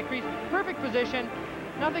outside the crease. Perfect position.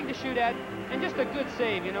 Nothing to shoot at. And just a good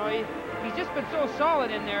save, you know. He's just been so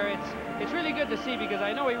solid in there. It's really good to see, because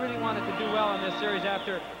I know he really wanted to do well in this series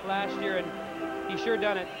after last year, and he's sure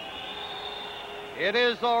done it. It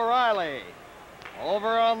is O'Reilly.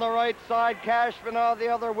 Over on the right side, Cashman on the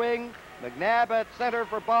other wing. McNabb at center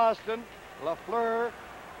for Boston. Lafleur,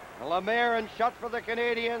 Lemaire, and Schutt for the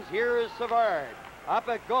Canadiens. Here is Savard. Up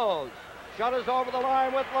it goes. Schutt is over the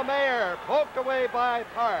line with Lemaire. Poked away by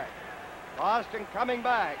Park. Boston coming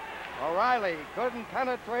back. O'Reilly couldn't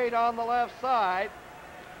penetrate on the left side.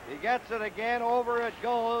 He gets it again. Over it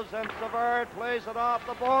goes, and Savard plays it off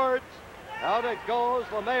the boards. Out it goes.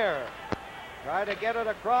 Lemaire try to get it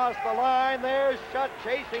across the line. There's Schutt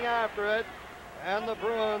chasing after it, and the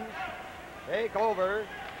Bruins take over.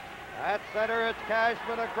 At center, it's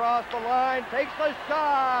Cashman across the line, takes the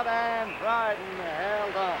shot, and Dryden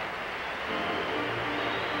held on.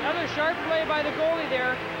 Another sharp play by the goalie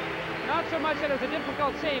there. Not so much that it was a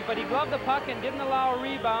difficult save, but he gloved the puck and didn't allow a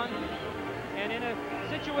rebound. And in a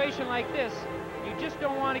situation like this, you just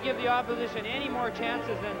don't want to give the opposition any more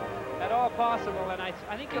chances than at all possible. And I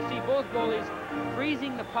think you'll see both goalies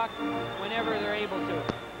freezing the puck whenever they're able to.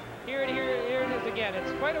 Here it is again.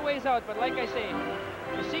 It's quite a ways out, but like I say,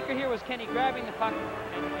 the secret here was Kenny grabbing the puck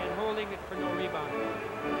and holding it for no rebound.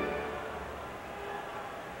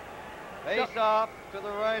 Face off to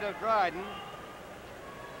the right of Dryden.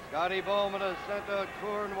 Scotty Bowman has sent out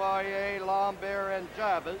Cournoyer, Lambert, and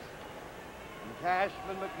Jarvis. And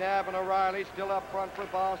Cashman, McNabb, and O'Reilly still up front for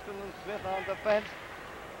Boston, and Smith on defense.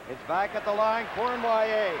 It's back at the line.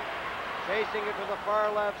 Cournoyer chasing it to the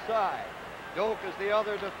far left side. Doak is the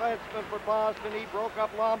other defenseman for Boston. He broke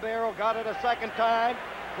up Lambert, got it a second time.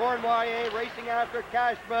 Cournoyer racing after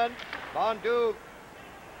Cashman. Bonduc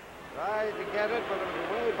Tried to get it, but it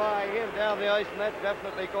was way by him down the ice, and that's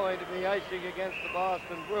definitely going to be icing against the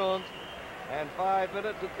Boston Bruins. And 5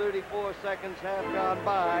 minutes and 34 seconds have gone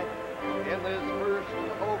by in this first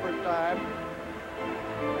overtime.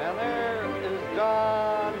 And there is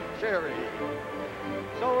Don Cherry.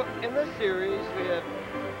 So in this series, we have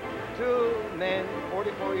two men,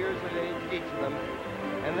 44 years of age, each of them,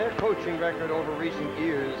 and their coaching record over recent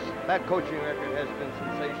years, that coaching record has been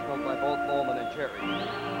sensational by both Bowman and Cherry.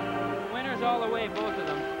 Winners all the way, both of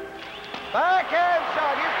them. Backhand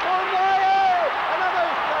shot, he's pulled wide, another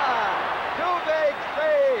shot, two big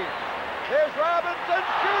saves. There's Robinson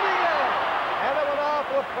shooting it, and it went off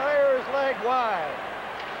LaFleur's leg wide.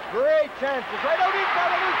 Great chances, right out each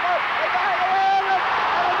other, loose puck, they got it in, and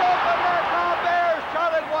an open net, Tom Bears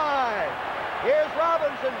shot it wide. Here's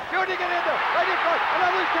Robinson shooting it into right in front,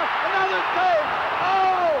 another shot, another save.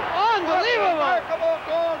 Oh, unbelievable! Remarkable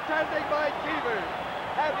goaltending by Cheevers.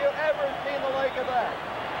 Have you ever seen the like of that?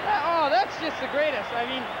 Oh, that's just the greatest. I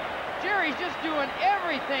mean, Jerry's just doing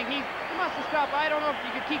everything. He must have stopped. I don't know if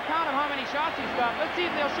you could keep count of how many shots he stopped. Let's see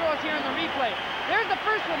if they'll show us here in the replay. There's the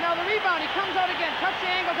first one. Now the rebound. He comes out again, cuts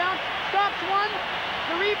the angle down, stops one.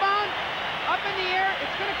 The rebound up in the air.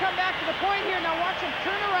 It's going to come back to the point here. Now watch him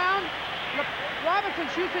turn around. Robinson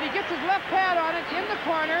shoots it. He gets his left pad on it in the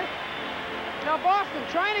corner. Now Boston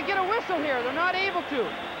trying to get a whistle here. They're not able to.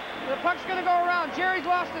 The puck's going to go around. Jerry's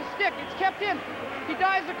lost his stick. It's kept in. He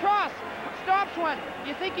dives across. Stops one.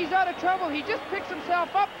 You think he's out of trouble. He just picks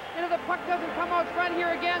himself up. You know, the puck doesn't come out front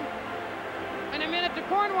here again. In a minute to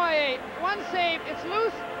Cornwall. One save. It's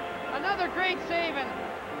loose. Another great save. And,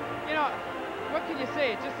 you know, what can you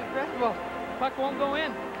say? It's just incredible. Puck won't go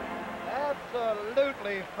in.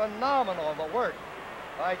 Absolutely phenomenal, the work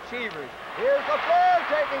by Cheevers. Here's LaFleur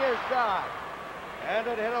taking his shot. And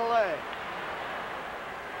it hit a leg.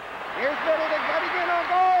 Here's Middleton getting in on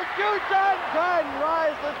goal. Shoots on time.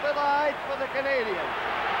 Rises to the heights for the Canadiens.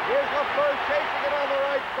 Here's LaFleur chasing it on the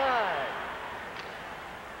right side.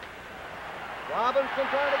 Robinson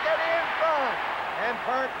trying to get in front. And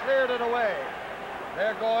Park cleared it away.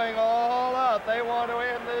 They're going all out. They want to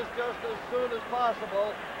end this just as soon as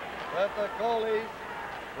possible. But the goalies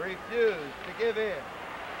refuse to give in.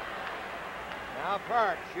 Now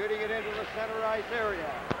Park shooting it into the center ice area.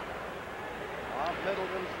 Off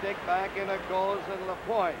Middleton's stick, back in it goes, and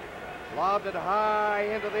LaPointe lobbed it high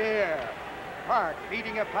into the air. Park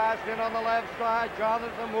feeding a pass in on the left side.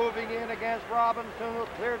 Jonathan moving in against Robinson, who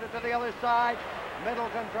cleared it to the other side.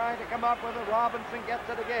 Middleton trying to come up with it. Robinson gets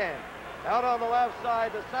it again. Out on the left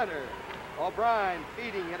side to center. O'Brien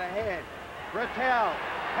feeding it ahead. Britell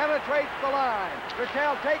penetrates the line.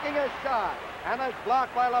 Britell taking a shot, and it's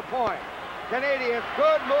blocked by LaPointe. Canadiens,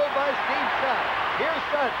 good move by Steve Shutt. Here's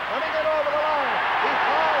Shutt running it over the line. He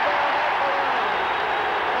flies down at the line.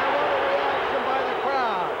 And what a reaction by the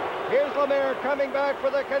crowd. Here's Lemaire coming back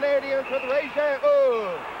for the Canadiens with Régé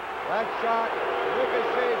Houle. That shot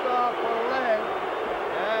ricochets off the leg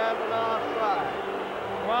and an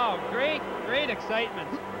offside. Wow, great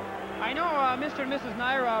excitement. I know Mr. and Mrs.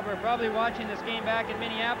 Nyrob are probably watching this game back in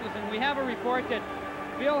Minneapolis, and we have a report that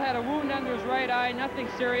Bill had a wound under his right eye, nothing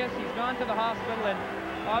serious. He's gone to the hospital and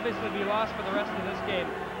obviously be lost for the rest of this game.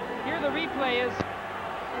 Here the replay is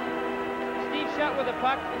Steve Shutt with the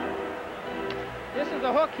puck. This is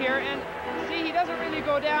the hook here, and see, he doesn't really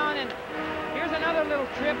go down, and here's another little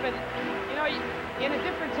trip, and you know, in a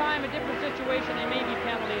different time, a different situation, there may be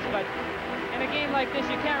penalties, but in a game like this,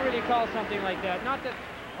 you can't really call something like that. Not that...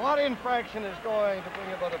 What infraction is going to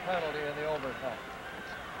bring about a penalty in the overtime?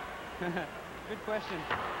 Good question.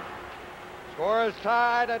 Score is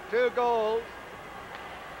tied at 2 goals.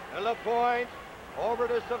 And LaPointe over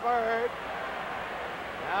to Savard.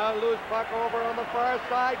 Now loose puck over on the far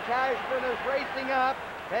side. Cashman is racing up,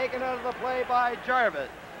 taken out of the play by Jarvis.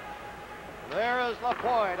 There is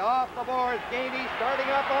LaPointe off the boards. Gainey starting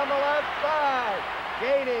up on the left side.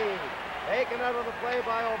 Gainey taken out of the play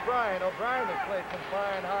by O'Brien. O'Brien has played some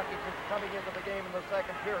fine hockey since coming into the game in the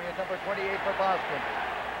second period. Number 28 for Boston.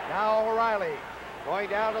 Now O'Reilly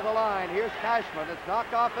going down to the line. Here's Cashman. It's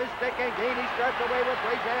knocked off his stick, and Gainey starts away with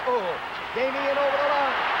Régé Houle. Gainey in over the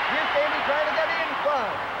line. Here's Gainey trying to get in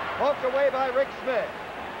front. Poked away by Rick Smith.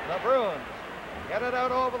 The Bruins get it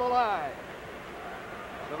out over the line.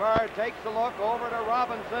 Savard takes a look over to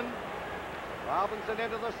Robinson. Robinson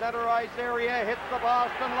into the center ice area, hits the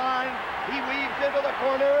Boston line. He weaves into the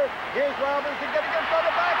corner. Here's Robinson getting in front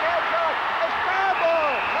of the backhand shot. A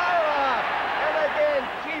scramble. High off. And again,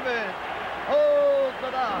 Cheevers holds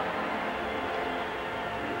it up.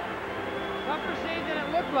 Tougher save than it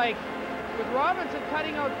looked like. With Robinson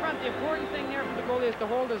cutting out front, the important thing there for the goalie is to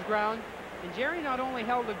hold his ground. And Jerry not only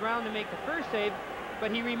held the ground to make the first save,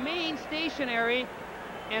 but he remained stationary,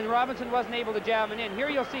 and Robinson wasn't able to jam it in. Here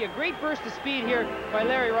you'll see a great burst of speed here by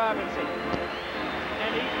Larry Robinson.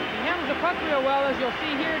 And he handles the puck real well, as you'll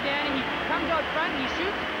see here, Danny. He comes out front, he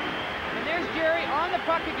shoots, and there's Jerry on the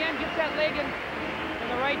puck again, gets that leg in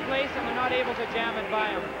the right place, and they're not able to jam it by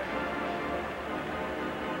him.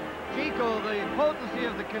 Chico, the potency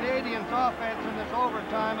of the Canadiens' offense in this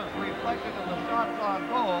overtime is reflected in the shots on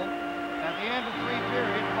goal. At the end of 3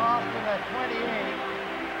 periods, Boston had 28,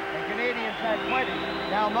 and Canadiens had 20.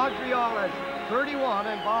 Now Montreal has 31,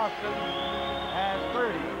 and Boston has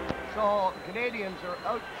 30. So the Canadiens are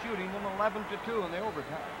out shooting them 11-2 in the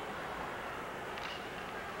overtime.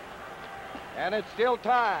 And it's still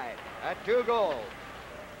tied at 2 goals.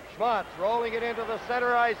 Schmutz rolling it into the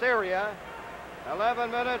center ice area.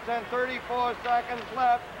 11 minutes and 34 seconds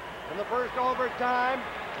left in the first overtime.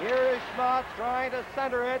 Here is Schmutz trying to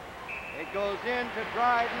center it. It goes into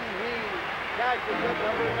Dryden. He catches it.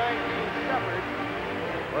 Number 19, Shepard,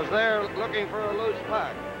 was there looking for a loose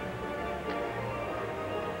puck.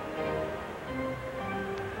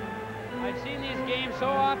 I've seen these games so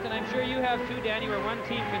often, I'm sure you have too, Danny, where one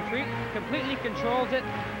team completely controls it,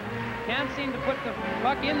 can't seem to put the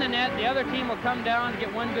puck in the net, the other team will come down,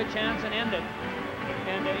 get one good chance, and end it.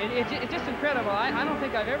 And it's just incredible. I don't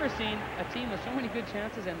think I've ever seen a team with so many good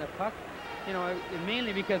chances, and the puck, you know,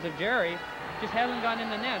 mainly because of Jerry, just hasn't gone in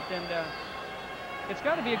the net. And it's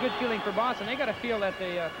got to be a good feeling for Boston. They got to feel that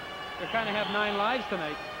they kind of have 9 lives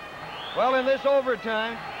tonight. Well, in this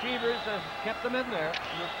overtime, Cheevers has kept them in there.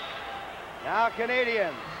 Now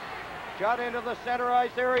Canadiens shot into the center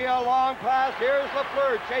ice area, long pass. Here's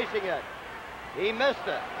Lafleur chasing it. He missed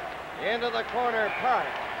it into the corner punt.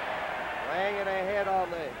 Laying it ahead on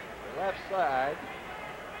the left side,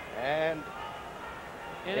 and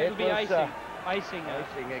it will be icing. Icing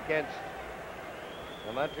against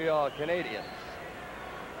the Montreal Canadiens.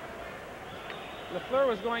 Lafleur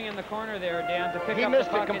was going in the corner there, Dan, to pick he up the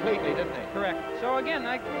puck. He missed it completely, didn't he? Correct. So again,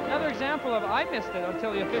 another example of I missed it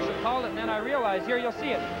until the official called it, and then I realized, here you'll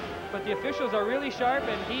see it. But the officials are really sharp,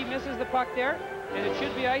 and he misses the puck there, and it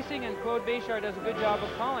should be icing, and Claude Béchard does a good job of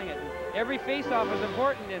calling it. Every face-off is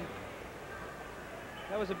important, and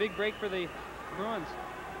that was a big break for the Bruins.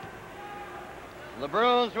 The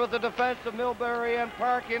Bruins with the defense of Milbury and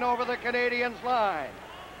Parkin over the Canadiens line.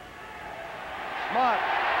 Schmutz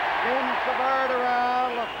spins Savard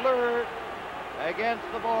around. Lafleur against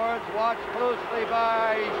the boards, watched closely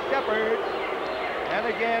by Shepard. And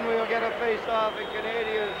again, we'll get a face-off in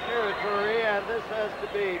Canadian territory, and this has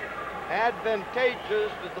to be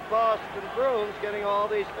advantageous to the Boston Bruins getting all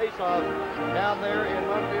these face-offs down there in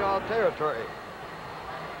Montreal territory.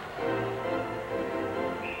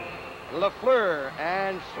 Lafleur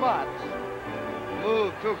and Schmutz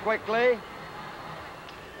move too quickly.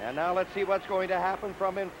 And now let's see what's going to happen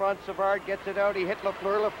from in front. Savard gets it out. He hit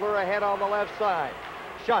Lafleur. Lafleur ahead on the left side.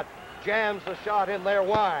 Schutt jams the shot in there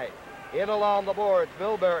wide. In along the boards,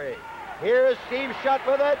 Milbury. Here's Steve Schutt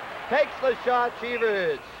with it. Takes the shot.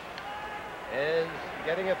 Cheevers is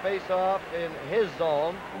getting a face-off in his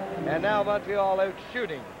zone. And now Montreal out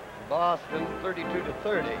shooting Boston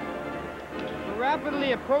 32-30. We're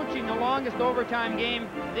rapidly approaching the longest overtime game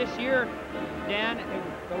this year, Dan.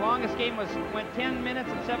 The longest game went 10 minutes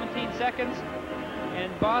and 17 seconds,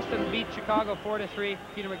 and Boston beat Chicago 4-3.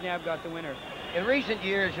 Peter McNabb got the winner. In recent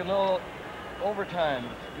years, you know,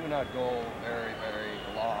 overtimes do not go very, very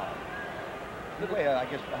long. The way I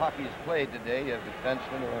guess hockey is played today, you have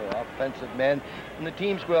defensemen or offensive men, and the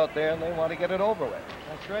teams go out there and they want to get it over with.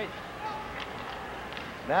 That's right.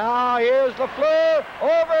 Now here's Lafleur,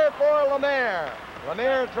 over for Lemaire.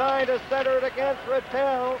 Lemaire trying to center it against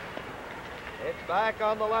Rattel. It's back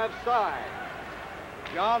on the left side.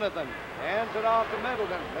 Jonathan hands it off to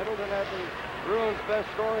Middleton. Middleton had the Bruins' best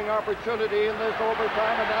scoring opportunity in this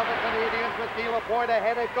overtime, and now the Canadiens with De La Pointe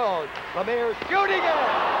ahead it goes. Lemaire shooting it!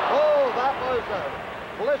 Oh, that was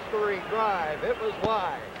a blistering drive. It was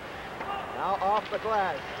wide. Now off the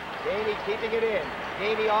glass. Gainey keeping it in.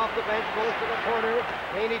 Gainey off the bench, goes to the corner.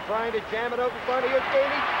 Gainey trying to jam it out in front. Here's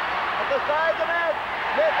Gainey at the side of the net.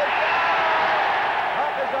 Smith is down.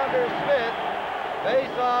 Puck is under Smith.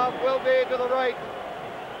 Face-off will be to the right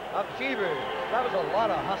of Cheevers. That was a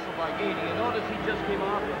lot of hustle by Gainey. You notice he just came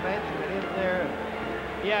off the bench and went in there.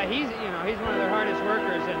 Yeah, he's one of their hardest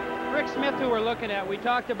workers. And Rick Smith, who we're looking at, we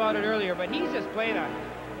talked about it earlier, but he's just played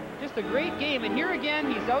just a great game. And here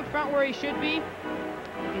again, he's out front where he should be.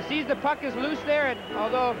 He sees the puck is loose there, and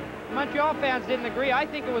although Montreal fans didn't agree, I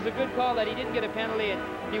think it was a good call that he didn't get a penalty and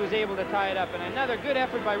he was able to tie it up. And another good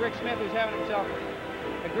effort by Rick Smith, who's having himself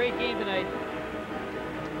a great game tonight.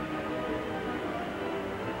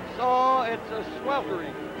 So it's a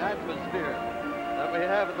sweltering atmosphere that we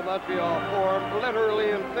have at the Montreal Forum,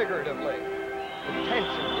 literally and figuratively. The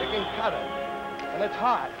tension, you can cut it. And it's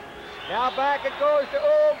hot. Now back it goes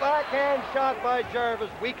to, backhand shot by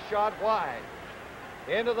Jarvis. Weak shot wide.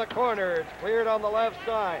 Into the corner. It's cleared on the left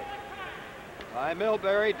side by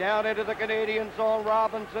Milbury. Down into the Canadian zone.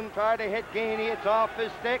 Robinson tried to hit Gainey. It's off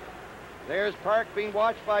his stick. There's Park being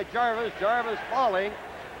watched by Jarvis. Jarvis falling.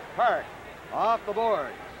 Park off the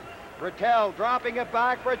boards. Rattel dropping it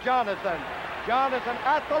back for Jonathan. Jonathan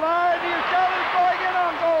at the line. His shot is going in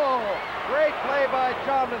on goal. Great play by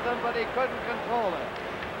Jonathan, but he couldn't control it.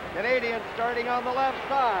 Canadians starting on the left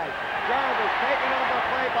side. Jarvis taking on the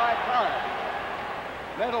play by Park.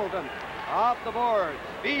 Middleton off the boards.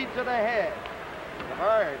 Feeds it ahead.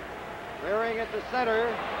 Savard clearing at the center.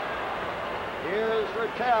 Here's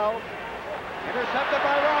Rattel. Intercepted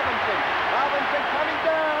by Robinson. Robinson coming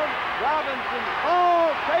down. Robinson,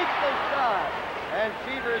 takes the shot. And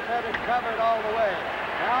Cheevers had it covered all the way.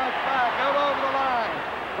 Now it's back out over the line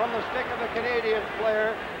from the stick of the Canadiens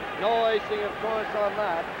player. No icing, of course, on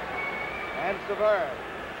that. And Savard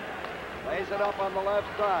lays it up on the left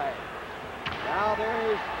side. Now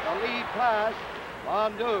there's a lead pass.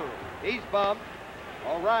 Mondu, he's bumped.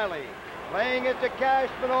 O'Reilly playing it to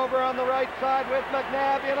Cashman over on the right side with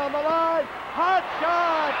McNabb in on the line. Hot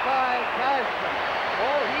shot by Cashman.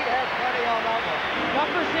 Oh, he had plenty on that one.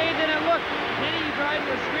 Tougher save than it looked. Kenny tried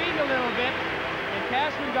to screen a little bit, and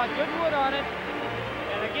Cashman got good wood on it.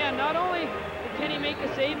 And again, not only did Kenny make the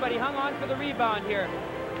save, but he hung on for the rebound here.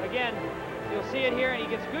 Again, you'll see it here, and he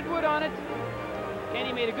gets good wood on it.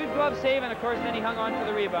 Kenny made a good glove save, and of course then he hung on for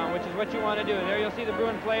the rebound, which is what you want to do. There you'll see the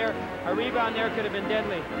Bruin player. A rebound there could have been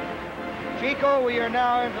deadly. Chico, we are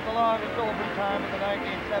now into the longest overtime of the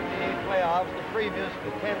 1978 playoffs, the previous to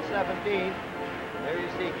 10-17. There you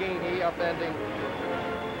see Gainey upending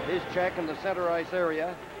his check in the center ice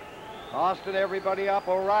area. Austin, everybody up.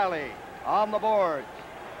 O'Reilly on the boards.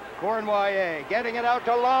 Cournoyer getting it out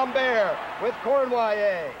to Lambert with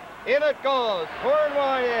Cournoyer. In it goes.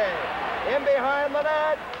 Cournoyer in behind the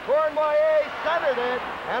net. Cournoyer centered it,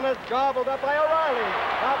 and it's gobbled up by O'Reilly.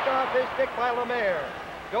 Knocked off his stick by Lemaire.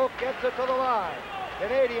 Doak gets it to the line.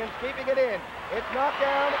 Canadians keeping it in. It's knocked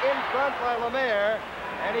down in front by Lemaire,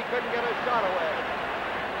 and he couldn't get a shot away.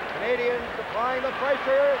 Canadians applying the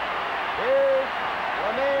pressure. Here's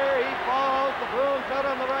Lemaire. He falls. The Bruins out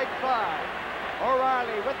on the right side.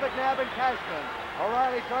 O'Reilly with McNabb and Cashman.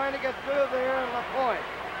 O'Reilly trying to get through there, and LaPointe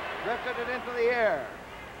drifted it into the air.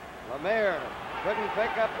 Lemaire couldn't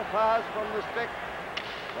pick up the pass from the stick,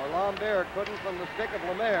 or Lambert couldn't from the stick of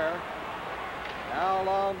Lemaire. Now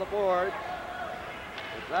along the boards.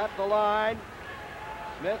 It's at the line.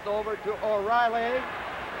 Smith over to O'Reilly.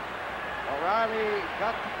 O'Reilly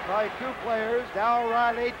cut by two players. Now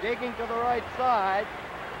O'Reilly digging to the right side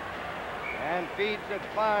and feeds it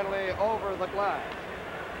finally over the glass.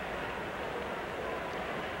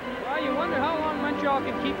 Well, you wonder how long Montreal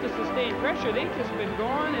can keep the sustained pressure. They've just been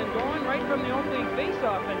going and going right from the opening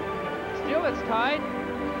faceoff, and still it's tied.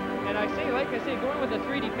 And like I say, going with the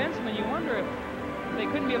three defensemen, you wonder if they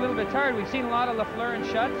couldn't be a little bit tired. We've seen a lot of Lafleur and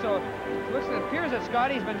Shutt, so it appears that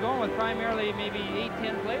Scotty's been going with primarily maybe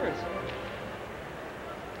 8-10 players.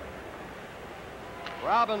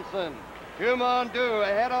 Robinson, Mondu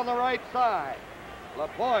ahead on the right side.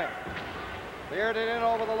 LaPointe cleared it in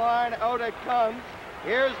over the line. Out it comes.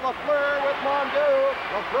 Here's Lafleur with Mondu.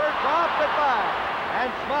 Lafleur drops it back,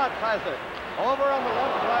 and Smuts has it. Over on the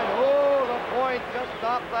left side. Oh, LaPointe just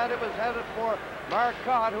stopped that. It was headed for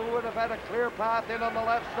Marcotte, who would have had a clear path in on the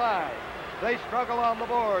left side. They struggle on the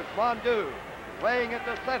boards. Mondu playing at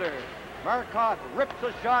the center. Marcotte rips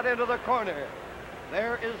a shot into the corner.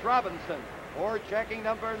 There is Robinson. Or checking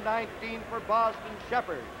number 19 for Boston,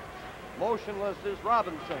 Shepherd. Motionless is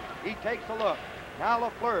Robinson. He takes a look. Now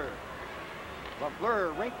Lafleur.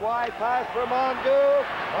 Lafleur, rink-wide pass for Mondu.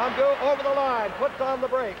 Mondu over the line, puts on the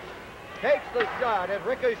brakes. Takes the shot, and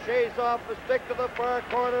ricochets off the stick to the far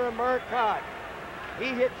corner, and Marcotte. He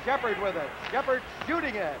hit Shepherd with it. Shepherd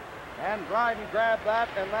shooting it. And Dryden grabbed that,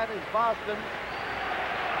 and that is Boston's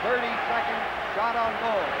 32nd shot on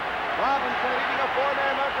goal. Robinson leading a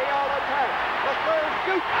four-man Montreal attack. Lafleur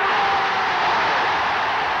shoots.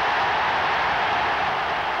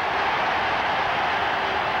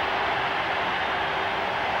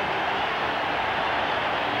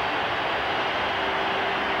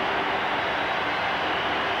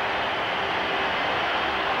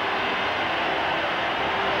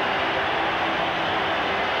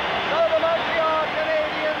 So the Montreal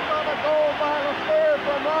Canadiens on a goal by Lafleur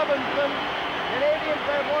from Robinson. Canadians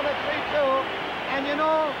have won it 3-2, and you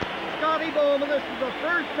know, Scotty Bowman, this is the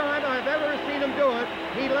first time I've ever seen him do it.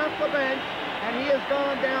 He left the bench, and he has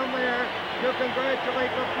gone down there to congratulate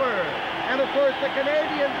Lafleur. And, of course, the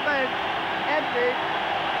Canadiens bench empty,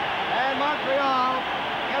 and Montreal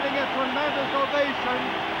getting a tremendous ovation.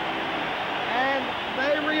 And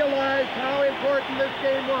they realized how important this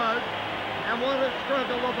game was and what a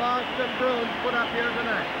struggle the Boston Bruins put up here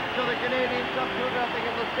tonight. So the Canadiens up 2-0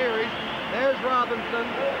 in the series. There's Robinson.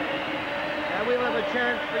 And we'll have a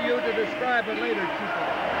chance for you to describe it later, Chico.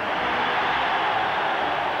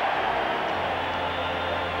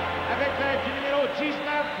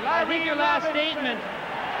 I think your last statement,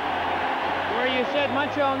 where you said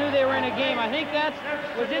Montreal knew they were in a game, I think that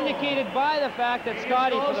was indicated by the fact that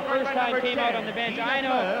Scotty, for the first time, came out on the bench. I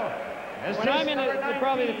know when I'm in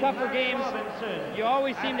probably the tougher games, you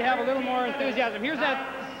always seem to have a little more enthusiasm. Here's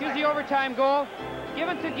the overtime goal.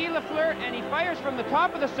 Given to Guy Lafleur, and he fires from the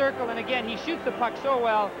top of the circle, and again, he shoots the puck so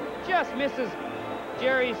well, just misses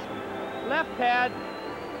Jerry's left pad.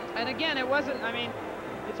 And again, it wasn't, I mean,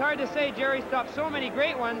 it's hard to say. Jerry stopped so many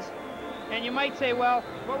great ones, and you might say, well,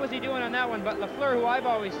 what was he doing on that one? But Lafleur, who I've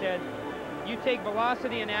always said, you take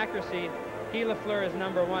velocity and accuracy, Guy Lafleur is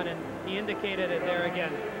 #1, and he indicated it there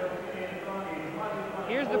again.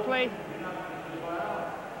 Here's the play.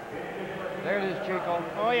 There it is, Chico.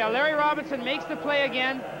 Oh, yeah, Larry Robinson makes the play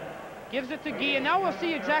again, gives it to Guy, and now we'll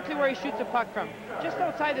see exactly where he shoots the puck from. Just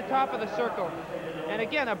outside the top of the circle. And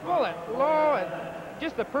again, a bullet, low, and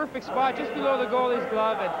just the perfect spot, just below the goalie's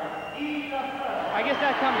glove. And I guess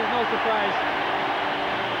that comes as no surprise.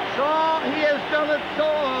 So he has done it so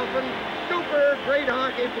often. Super great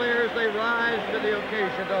hockey players, they rise to the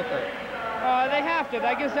occasion, don't they? They have to.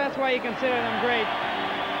 I guess that's why you consider them great.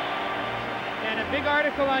 And a big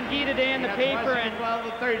article on Guy today in the paper, and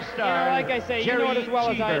the third star, you know, like I say, you know it as well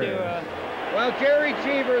as I do. Well, Jerry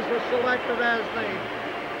Cheevers was selected as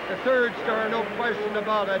the third star, no question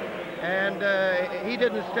about it, and he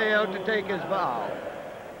didn't stay out to take his bow.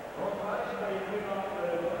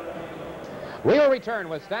 We'll return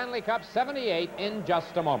with Stanley Cup 78 in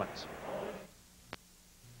just a moment.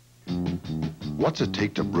 What's it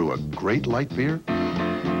take to brew a great light beer?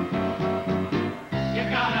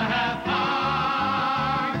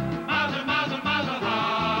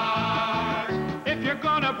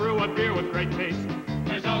 Brew a beer with great taste.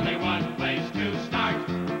 There's only one place to start.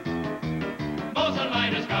 Molson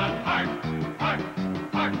Light has got heart, heart,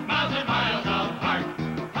 heart, miles and miles of heart,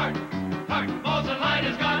 heart, heart. Molson Light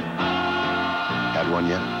has got heart. Had one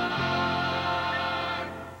yet?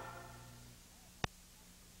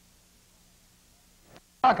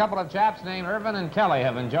 A couple of chaps named Irvin and Kelly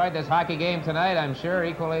have enjoyed this hockey game tonight, I'm sure,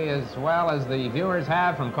 equally as well as the viewers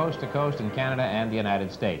have from coast to coast in Canada and the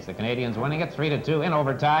United States. The Canadiens winning it 3-2 in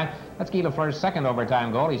overtime. That's Guy Lafleur's second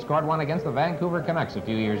overtime goal. He scored one against the Vancouver Canucks a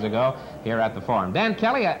few years ago here at the Forum. Dan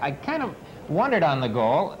Kelly, I kind of wondered on the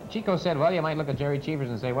goal. Chico said, well, you might look at Jerry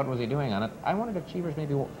Cheevers and say, what was he doing on it? I wondered if Cheevers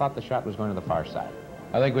maybe thought the shot was going to the far side.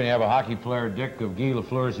 I think when you have a hockey player, Dick, of Guy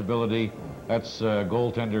Lafleur's ability, that's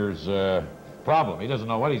goaltender's problem. He doesn't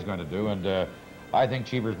know what he's going to do, and I think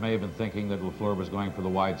Cheevers may have been thinking that Lafleur was going for the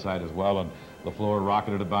wide side as well, and Lafleur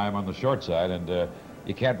rocketed it by him on the short side, and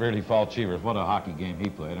you can't really fault Cheevers. What a hockey game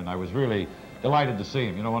he played, and I was really delighted to see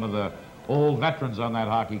him. You know, one of the old veterans on that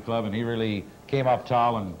hockey club, and he really came up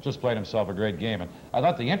tall and just played himself a great game. And I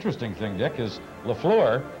thought the interesting thing, Dick, is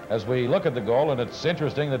Lafleur, as we look at the goal, and it's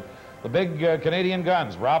interesting that the big Canadian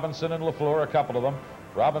guns, Robinson and Lafleur, a couple of them,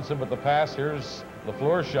 Robinson with the pass, here's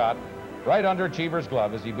Lafleur's shot, right under Cheevers'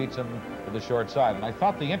 glove as he beats him to the short side. And I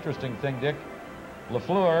thought the interesting thing, Dick,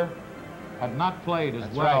 Lafleur had not played as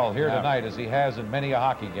well here tonight as he has in many a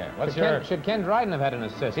hockey game. Should Ken Dryden have had an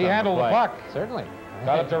assist? He handled the puck. Certainly.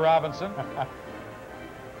 Got it to Robinson.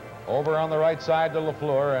 Over on the right side to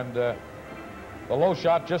Lafleur, and the low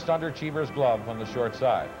shot just under Cheevers' glove on the short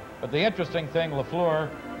side. But the interesting thing, Lafleur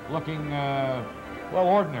looking well,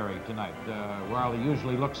 ordinary tonight, while he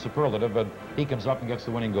usually looks superlative, but he comes up and gets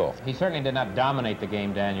the winning goal. He certainly did not dominate the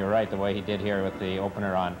game, Dan. You're right, the way he did here with the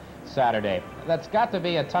opener on Saturday. That's got to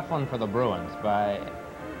be a tough one for the Bruins. But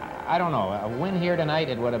I don't know. A win here tonight,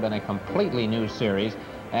 it would have been a completely new series.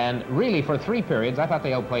 And really, for 3 periods, I thought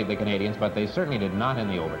they outplayed the Canadiens, but they certainly did not in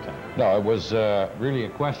the overtime. No, it was really a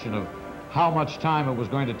question of how much time it was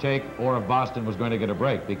going to take, or if Boston was going to get a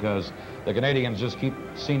break, because the Canadiens just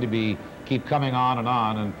seem to keep coming on,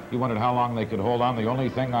 and you wondered how long they could hold on. The only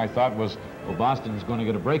thing I thought was, well, Boston's going to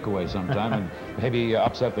get a breakaway sometime and maybe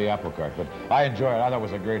upset the apple cart. But I enjoyed it. I thought it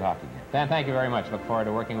was a great hockey game. Dan, thank you very much. Look forward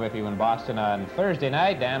to working with you in Boston on Thursday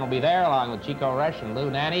night. Dan will be there along with Chico Resch and Lou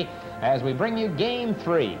Nanny. as we bring you Game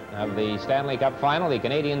 3 of the Stanley Cup Final. The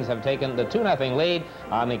Canadiens have taken the 2-0 lead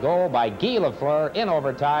on the goal by Guy Lafleur in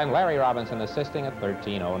overtime. Larry Robinson assisting at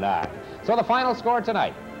 13:09. So the final score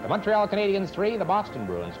tonight, the Montreal Canadiens 3, the Boston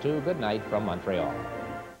Bruins 2. Good night from Montreal.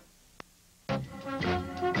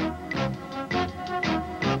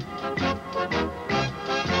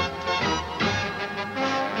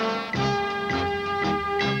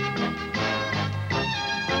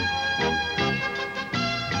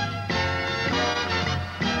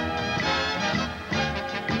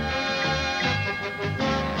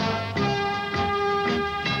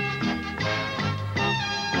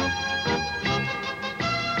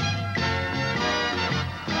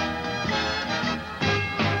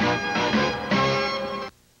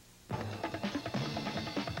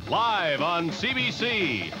 Live on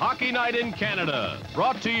CBC, Hockey Night in Canada,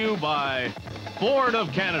 brought to you by Ford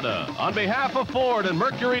of Canada, on behalf of Ford and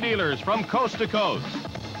Mercury dealers from coast to coast.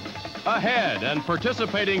 Ahead and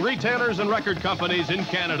participating retailers and record companies in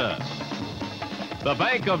Canada. The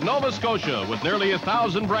Bank of Nova Scotia, with nearly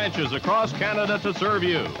 1,000 branches across Canada to serve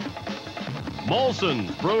you.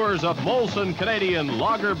 Molson's, brewers of Molson Canadian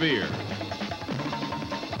Lager Beer.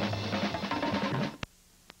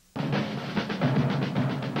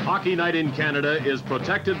 Hockey Night in Canada is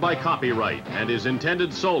protected by copyright and is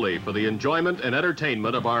intended solely for the enjoyment and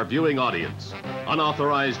entertainment of our viewing audience.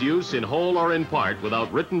 Unauthorized use in whole or in part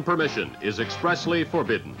without written permission is expressly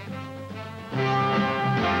forbidden.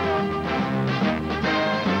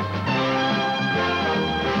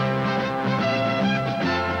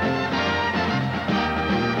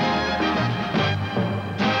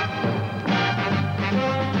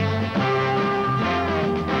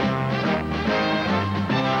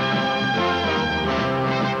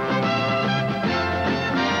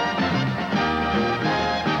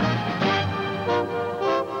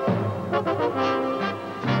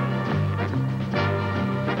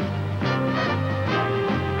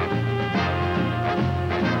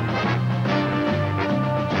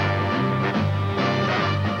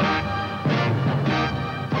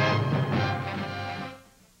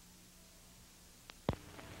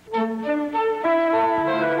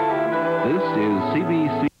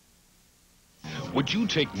 Would you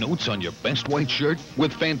take notes on your best white shirt?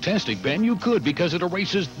 With Fantastic Pen, you could, because it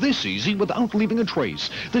erases this easy without leaving a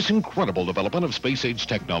trace. This incredible development of space-age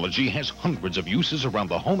technology has hundreds of uses around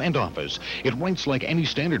the home and office. It writes like any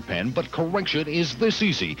standard pen, but correction is this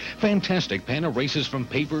easy. Fantastic Pen erases from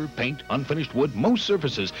paper, paint, unfinished wood, most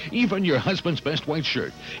surfaces, even your husband's best white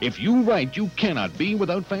shirt. If you write, you cannot be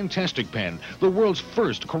without Fantastic Pen, the world's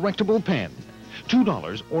first correctable pen.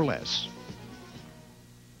 $2 or less.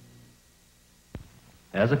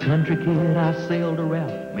 As a country kid, I sailed a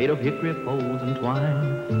raft made of hickory poles and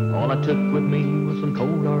twine. All I took with me was some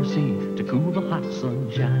cold RC to cool the hot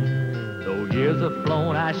sunshine. Though years have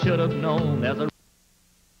flown, I should have known there's a